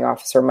chief learning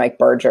officer, Mike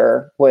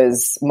Barger,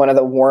 was one of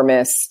the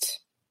warmest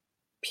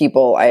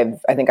people I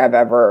think I've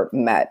ever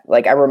met.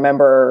 Like, I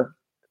remember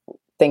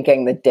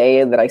thinking the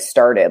day that I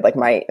started, like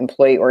my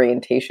employee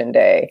orientation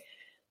day,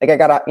 like I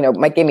got,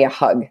 Mike gave me a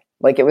hug.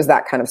 Like, it was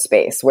that kind of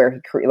space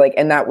where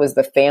and that was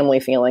the family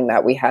feeling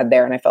that we had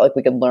there. And I felt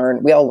like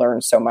we all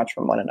learned so much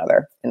from one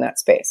another in that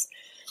space.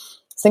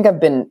 I think I've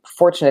been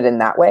fortunate in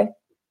that way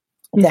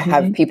to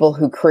have people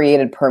who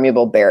created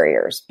permeable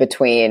barriers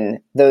between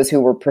those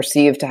who were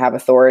perceived to have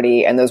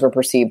authority and those who were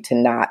perceived to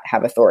not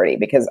have authority.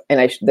 Because,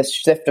 the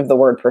shift of the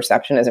word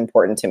perception is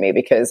important to me,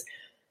 because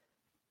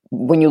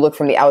when you look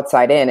from the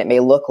outside in, it may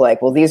look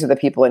like, well, these are the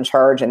people in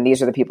charge and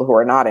these are the people who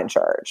are not in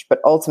charge. But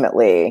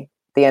ultimately,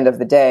 at the end of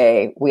the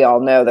day, we all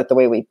know that the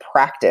way we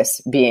practice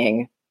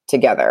being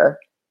together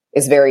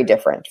is very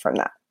different from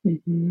that.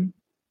 Mm-hmm.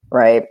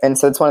 Right. And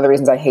so it's one of the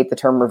reasons I hate the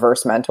term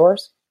reverse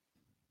mentors.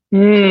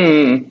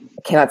 I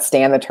cannot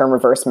stand the term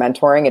reverse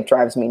mentoring. It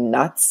drives me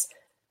nuts.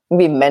 You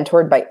can be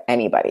mentored by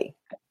anybody.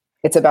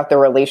 It's about the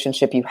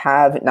relationship you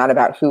have, not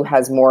about who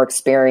has more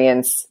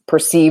experience,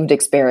 perceived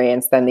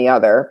experience than the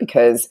other,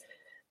 because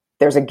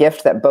there's a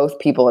gift that both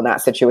people in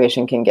that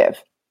situation can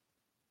give.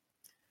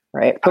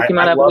 Right?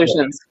 Pokemon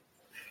evolutions.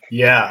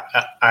 Yeah,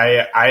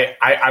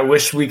 I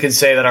wish we could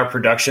say that our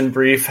production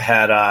brief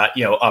had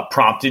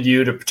prompted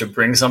you to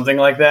bring something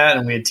like that,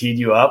 and we had teed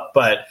you up,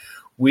 but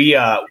we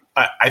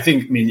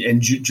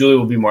and Julie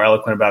will be more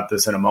eloquent about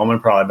this in a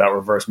moment, probably about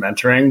reverse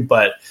mentoring,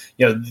 but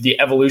the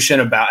evolution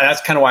and that's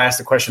kind of why I asked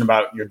the question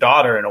about your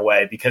daughter in a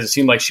way, because it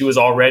seemed like she was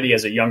already,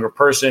 as a younger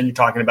person, you're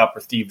talking about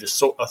perceived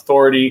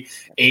authority,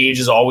 age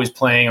is always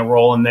playing a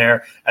role in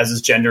there, as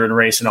is gender and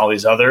race and all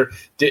these other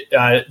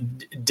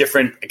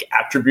different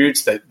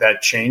attributes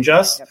that change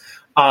us.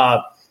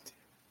 Yep.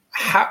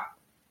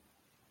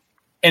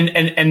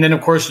 And then,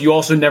 of course, you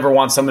also never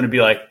want someone to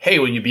be like, hey,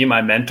 will you be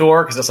my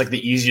mentor? Because that's like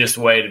the easiest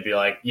way to be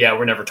like, yeah,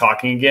 we're never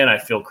talking again. I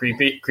feel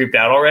creeped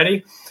out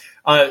already.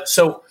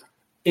 So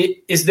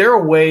is there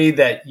a way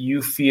that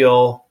you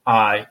feel,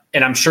 and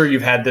I'm sure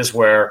you've had this,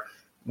 where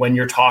when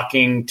you're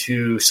talking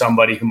to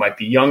somebody who might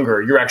be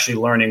younger, you're actually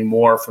learning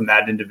more from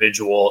that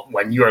individual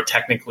when you are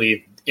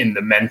technically in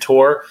the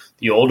mentor,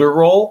 the older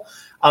role?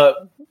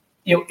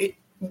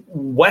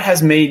 What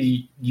has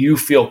made you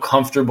feel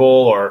comfortable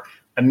or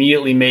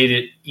immediately made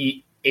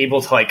it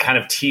able to kind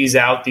of tease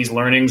out these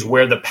learnings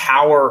where the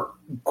power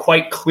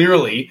quite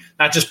clearly,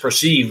 not just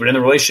perceived, but in the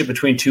relationship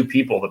between two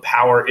people, the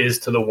power is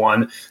to the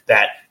one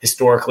that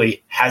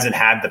historically hasn't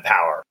had the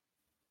power?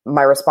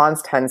 My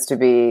response tends to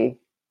be,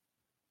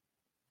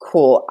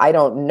 cool, I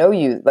don't know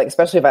you,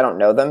 especially if I don't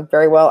know them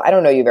very well. I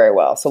don't know you very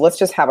well. So let's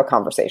just have a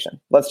conversation.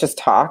 Let's just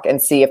talk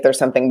and see if there's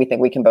something we think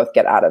we can both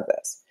get out of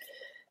this.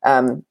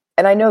 And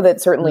I know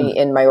that certainly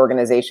in my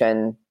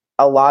organization,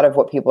 a lot of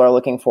what people are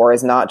looking for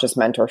is not just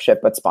mentorship,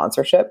 but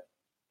sponsorship.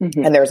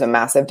 Mm-hmm. And there's a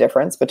massive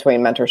difference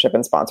between mentorship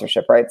and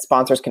sponsorship, right?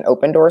 Sponsors can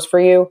open doors for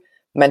you.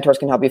 Mentors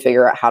can help you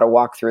figure out how to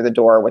walk through the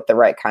door with the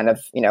right kind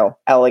of,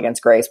 elegance,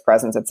 grace,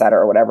 presence, et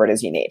cetera, or whatever it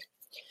is you need.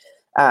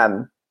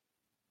 And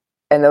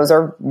those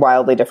are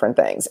wildly different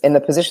things. In the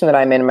position that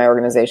I'm in my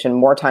organization,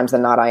 more times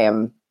than not,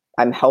 I'm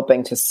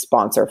helping to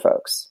sponsor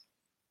folks.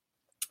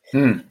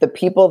 The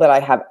people that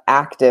I have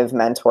active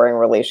mentoring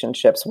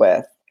relationships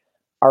with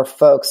are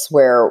folks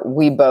where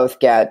we both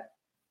get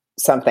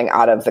something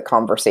out of the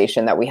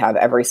conversation that we have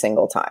every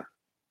single time.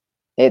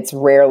 It's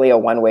rarely a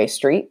one-way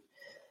street.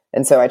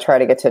 And so I try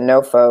to get to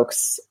know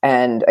folks.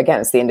 And again,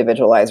 it's the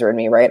individualizer in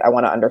me, right? I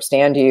want to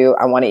understand you.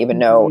 I want to even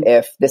know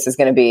if this is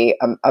going to be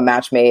a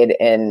match made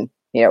in,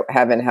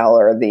 heaven, hell,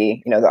 or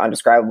the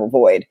undescribable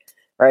void,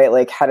 right?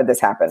 Like, how did this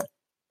happen?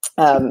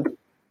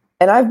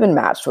 And I've been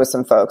matched with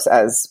some folks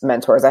as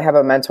mentors. I have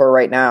a mentor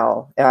right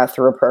now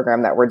through a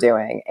program that we're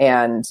doing.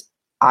 And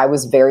I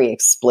was very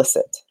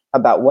explicit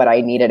about what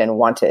I needed and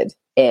wanted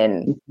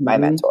in my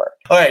mentor.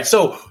 All right.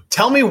 So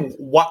tell me,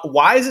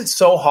 why is it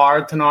so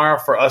hard,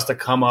 Tanarra, for us to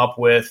come up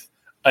with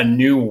a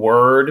new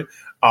word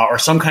or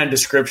some kind of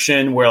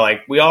description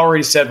where we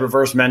already said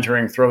reverse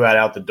mentoring, throw that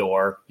out the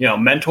door.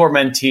 Mentor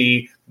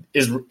mentee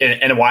is,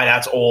 and why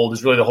that's old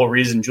is really the whole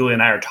reason Julie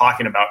and I are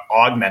talking about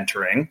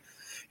augmentoring.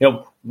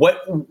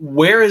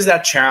 Where is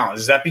that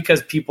challenge? Is that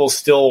because people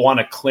still want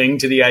to cling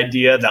to the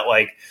idea that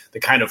the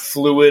kind of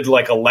fluid,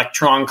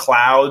 electron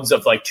clouds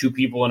of two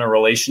people in a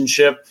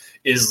relationship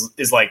is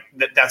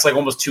that's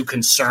almost too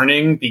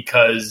concerning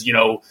because,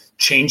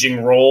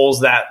 changing roles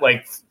that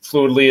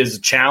fluidly is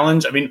a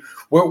challenge? I mean,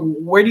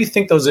 where do you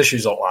think those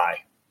issues will lie?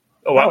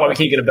 Why we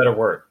can't get a better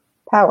word?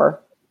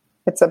 Power.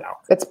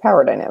 It's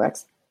power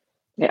dynamics.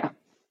 Yeah.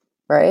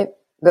 Right.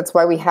 That's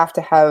why we have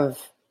to have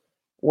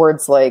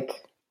words like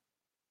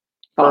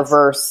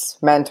reverse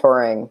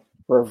mentoring,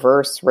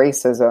 reverse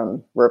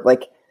racism.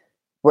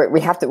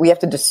 We have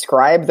to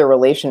describe the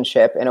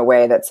relationship in a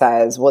way that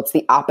says, well, it's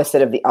the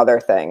opposite of the other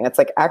thing. It's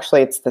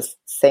actually, it's the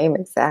same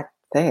exact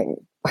thing.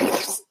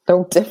 There's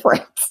no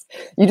difference.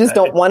 You just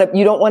don't want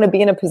to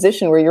be in a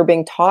position where you're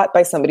being taught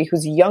by somebody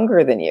who's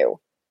younger than you.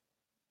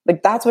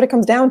 That's what it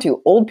comes down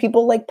to. Old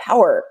people like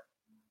power.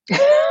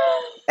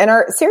 And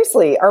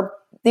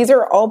these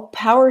are all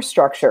power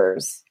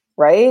structures,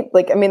 right?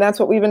 Like, I mean, that's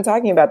what we've been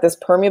talking about, this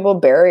permeable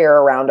barrier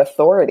around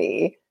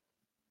authority.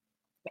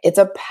 It's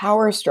a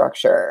power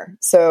structure.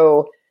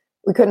 So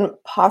we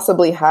couldn't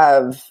possibly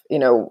have,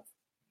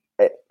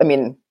 I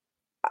mean,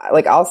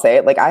 like I'll say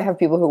it, like I have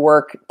people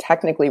who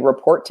technically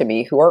report to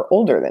me who are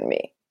older than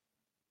me.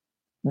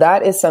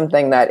 That is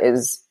something that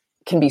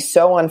can be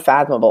so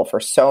unfathomable for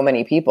so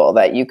many people,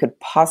 that you could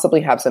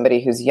possibly have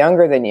somebody who's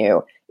younger than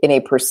you in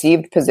a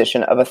perceived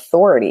position of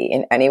authority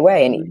in any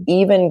way. And it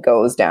even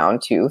goes down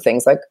to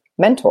things like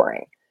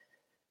mentoring,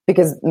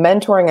 because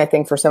mentoring, I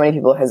think for so many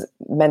people has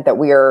meant that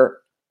we're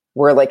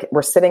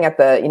sitting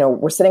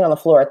on the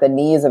floor at the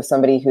knees of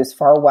somebody who's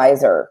far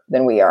wiser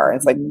than we are. And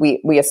it's like,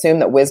 we assume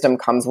that wisdom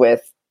comes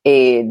with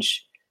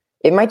age.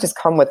 It might just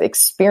come with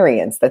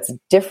experience that's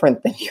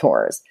different than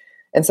yours.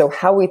 And so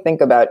how we think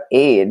about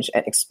age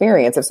and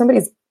experience, if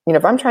somebody's,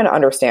 if I'm trying to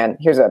understand,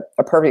 here's a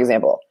perfect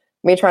example,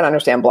 me trying to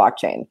understand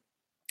blockchain.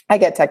 I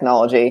get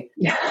technology.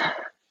 Yeah.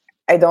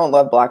 I don't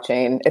love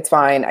blockchain. It's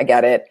fine. I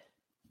get it.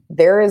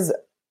 There is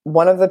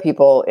one of the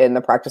people in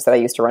the practice that I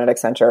used to run at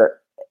Accenture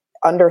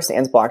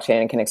understands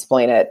blockchain and can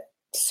explain it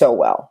so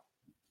well.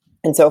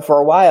 And so for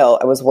a while,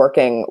 I was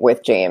working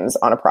with James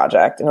on a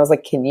project, and I was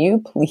like, can you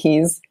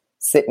please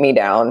sit me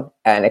down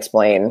and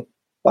explain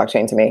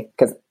blockchain to me?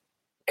 Because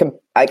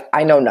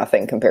I know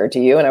nothing compared to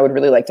you, and I would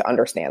really like to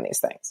understand these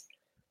things.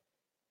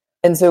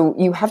 And so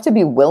you have to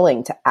be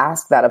willing to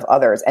ask that of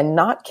others and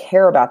not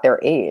care about their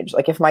age.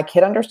 Like if my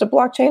kid understood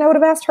blockchain, I would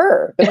have asked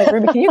her. Been like,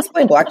 Ruby, can you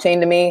explain blockchain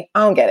to me? I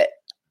don't get it.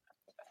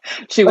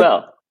 She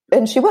will.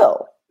 And she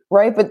will,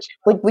 right? But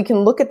like we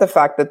can look at the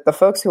fact that the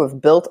folks who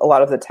have built a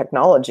lot of the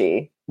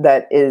technology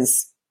that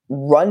is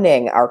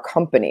running our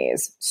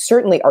companies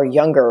certainly are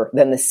younger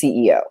than the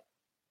CEO.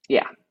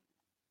 Yeah.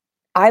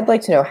 I'd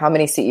like to know how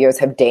many CEOs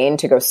have deigned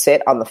to go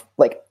sit on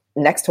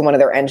next to one of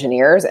their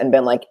engineers and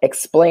been like,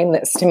 explain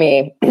this to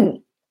me.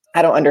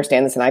 I don't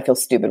understand this and I feel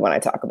stupid when I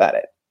talk about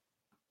it.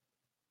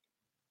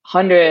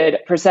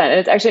 100%. And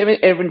it's actually,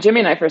 when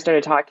Jimmy and I first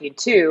started talking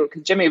too,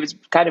 because Jimmy was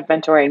kind of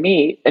mentoring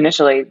me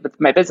initially with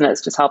my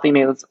business, just helping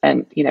me with,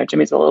 and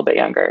Jimmy's a little bit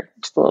younger,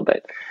 just a little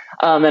bit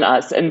than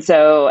us. And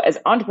so as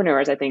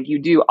entrepreneurs, I think you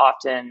do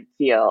often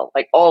feel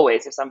like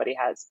always, if somebody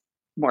has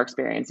more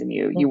experience than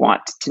you, you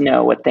want to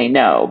know what they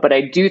know. But I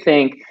do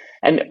think,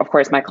 and of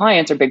course, my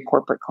clients are big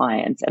corporate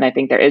clients. And I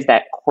think there is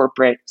that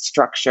corporate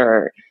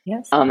structure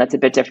that's a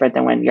bit different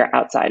than when you're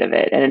outside of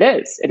it. And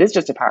it is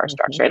just a power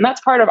structure. And that's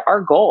part of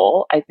our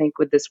goal, I think,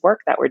 with this work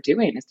that we're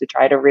doing, is to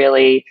try to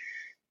really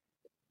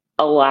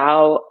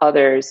allow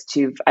others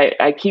to,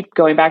 I keep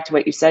going back to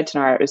what you said,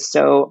 Tanarra. It was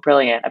so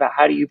brilliant about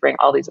how do you bring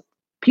all these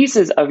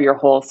pieces of your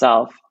whole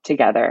self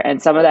together.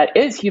 And some of that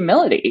is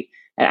humility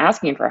and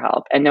asking for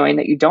help and knowing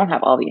that you don't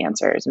have all the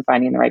answers and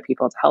finding the right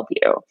people to help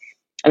you.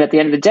 And at the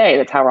end of the day,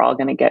 that's how we're all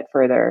going to get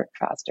further,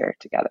 faster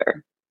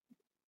together.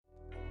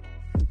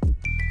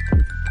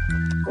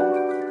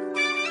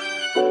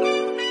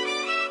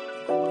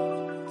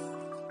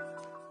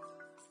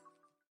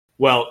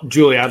 Well,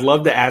 Julie, I'd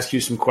love to ask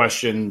you some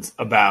questions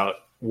about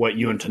what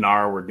you and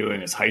Tanarra were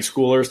doing as high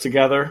schoolers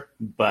together,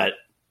 but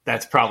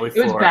that's probably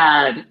It was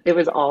bad. It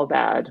was all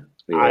bad.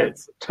 We were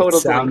total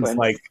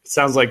delinquents.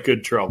 Sounds like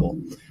good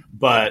trouble.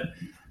 But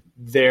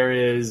there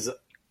is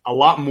a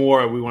lot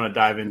more we want to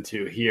dive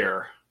into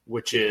here,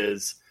 which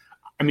is,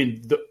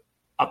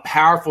 a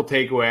powerful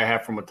takeaway I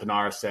have from what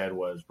Tanarra said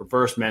was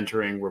reverse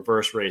mentoring,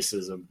 reverse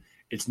racism.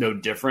 It's no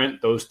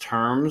different. Those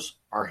terms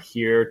are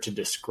here to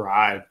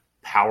describe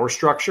power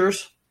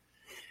structures,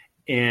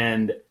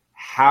 and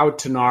how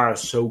Tanarra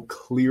so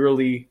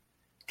clearly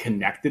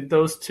connected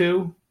those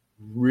two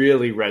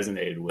really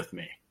resonated with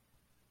me.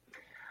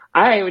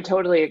 I would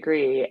totally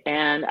agree.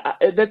 And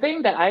the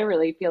thing that I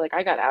really feel like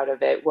I got out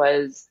of it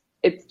was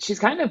she's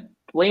kind of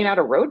laying out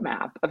a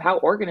roadmap of how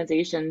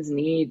organizations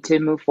need to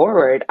move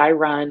forward. I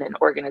run an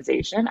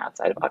organization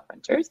outside of Hawk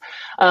Ventures,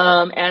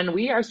 and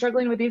we are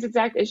struggling with these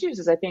exact issues,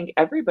 as I think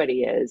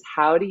everybody is.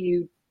 How do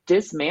you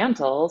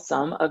dismantle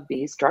some of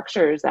these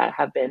structures that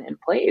have been in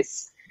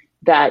place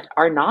that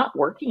are not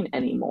working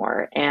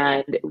anymore,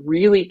 and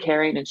really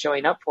caring and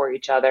showing up for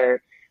each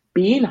other,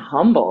 being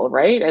humble,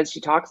 right? As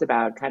she talks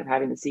about, kind of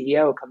having the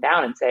CEO come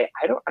down and say,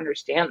 I don't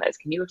understand this.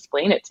 Can you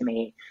explain it to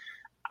me?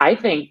 I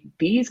think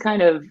these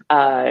kind of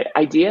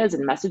ideas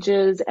and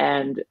messages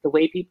and the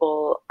way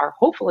people are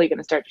hopefully going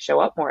to start to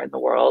show up more in the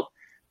world,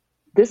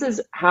 this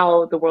is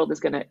how the world is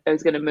going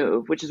to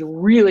move, which is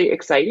really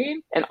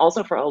exciting. And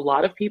also for a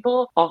lot of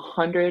people,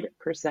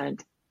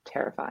 100%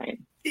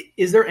 terrifying.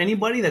 Is there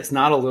anybody that's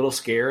not a little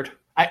scared?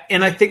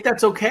 I think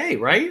that's okay,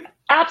 right?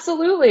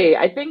 Absolutely.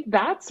 I think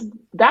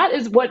that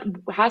is what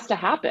has to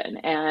happen.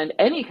 And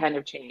any kind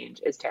of change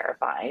is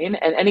terrifying.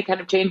 And any kind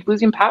of change,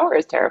 losing power,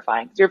 is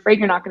terrifying because you're afraid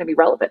you're not going to be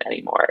relevant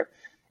anymore.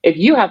 If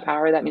you have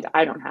power, that means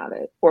I don't have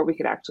it. Or we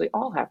could actually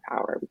all have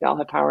power. We could all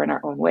have power in our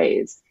own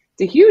ways.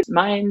 It's a huge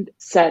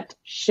mindset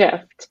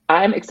shift.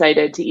 I'm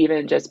excited to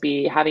even just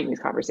be having these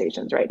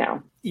conversations right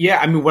now.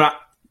 Yeah.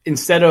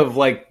 instead of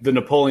like the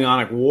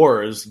Napoleonic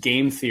Wars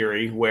game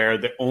theory where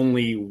the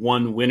only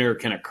one winner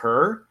can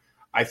occur,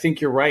 I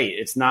think you're right.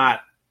 It's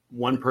not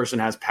one person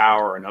has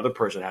power, another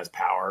person has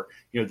power.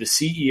 You know, the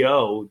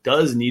CEO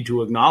does need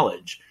to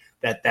acknowledge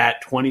that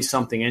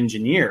 20-something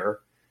engineer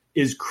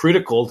is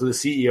critical to the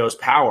CEO's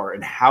power.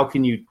 And how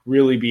can you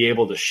really be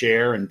able to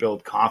share and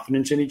build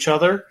confidence in each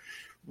other,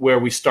 where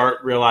we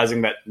start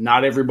realizing that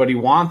not everybody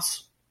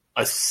wants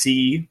a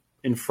C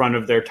in front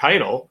of their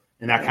title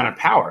and that kind of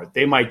power.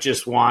 They might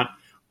just want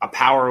a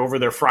power over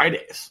their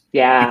Fridays.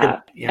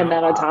 Yeah. Because, and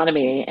that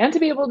autonomy, and to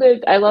be able to,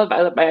 I loved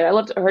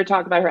her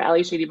talk about her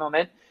Ali Sheedy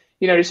moment,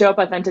 you know, to show up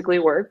authentically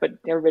work, but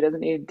everybody doesn't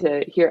need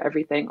to hear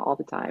everything all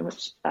the time,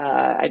 which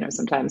I know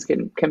sometimes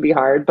can be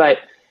hard. But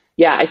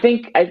yeah, I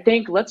think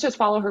let's just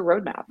follow her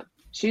roadmap.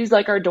 She's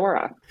like our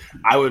Dora.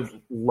 I would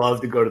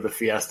love to go to the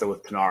fiesta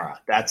with Tanarra.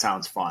 That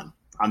sounds fun.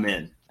 I'm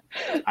in.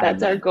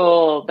 That's our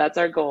goal.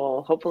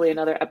 Hopefully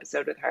another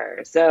episode with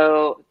her.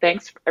 So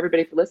thanks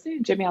everybody for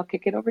listening. Jimmy, I'll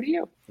kick it over to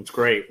you. That's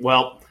great.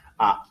 Well,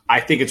 I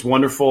think it's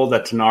wonderful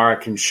that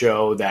Tanarra can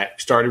show that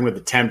starting with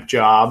a temp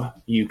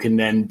job, you can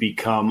then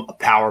become a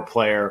power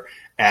player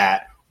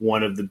at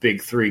one of the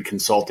big 3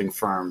 consulting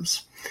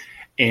firms.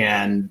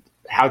 And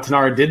how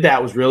Tanarra did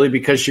that was really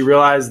because she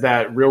realized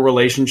that real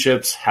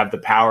relationships have the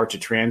power to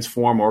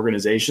transform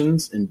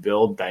organizations and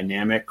build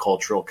dynamic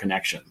cultural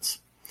connections.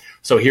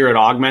 So here at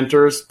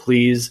Augmenters,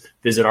 please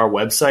visit our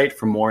website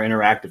for more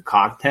interactive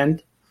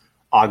content,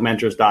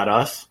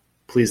 augmenters.us.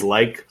 Please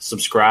like,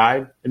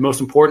 subscribe, and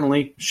most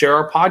importantly, share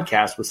our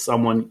podcast with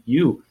someone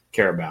you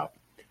care about.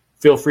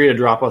 Feel free to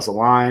drop us a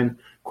line,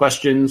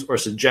 questions, or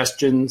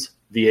suggestions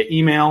via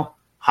email,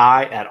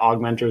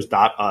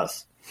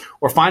 hi@augmenters.us,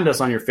 or find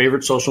us on your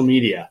favorite social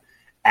media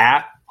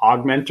at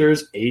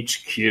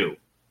AugmentersHQ.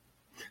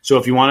 So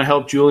if you want to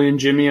help Julie and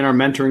Jimmy in our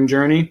mentoring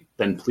journey,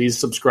 then please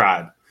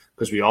subscribe,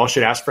 because we all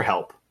should ask for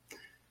help.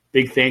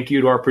 Big thank you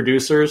to our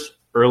producers,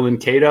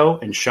 Erlen Cato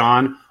and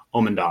Sean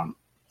Omendam.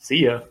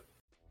 See ya.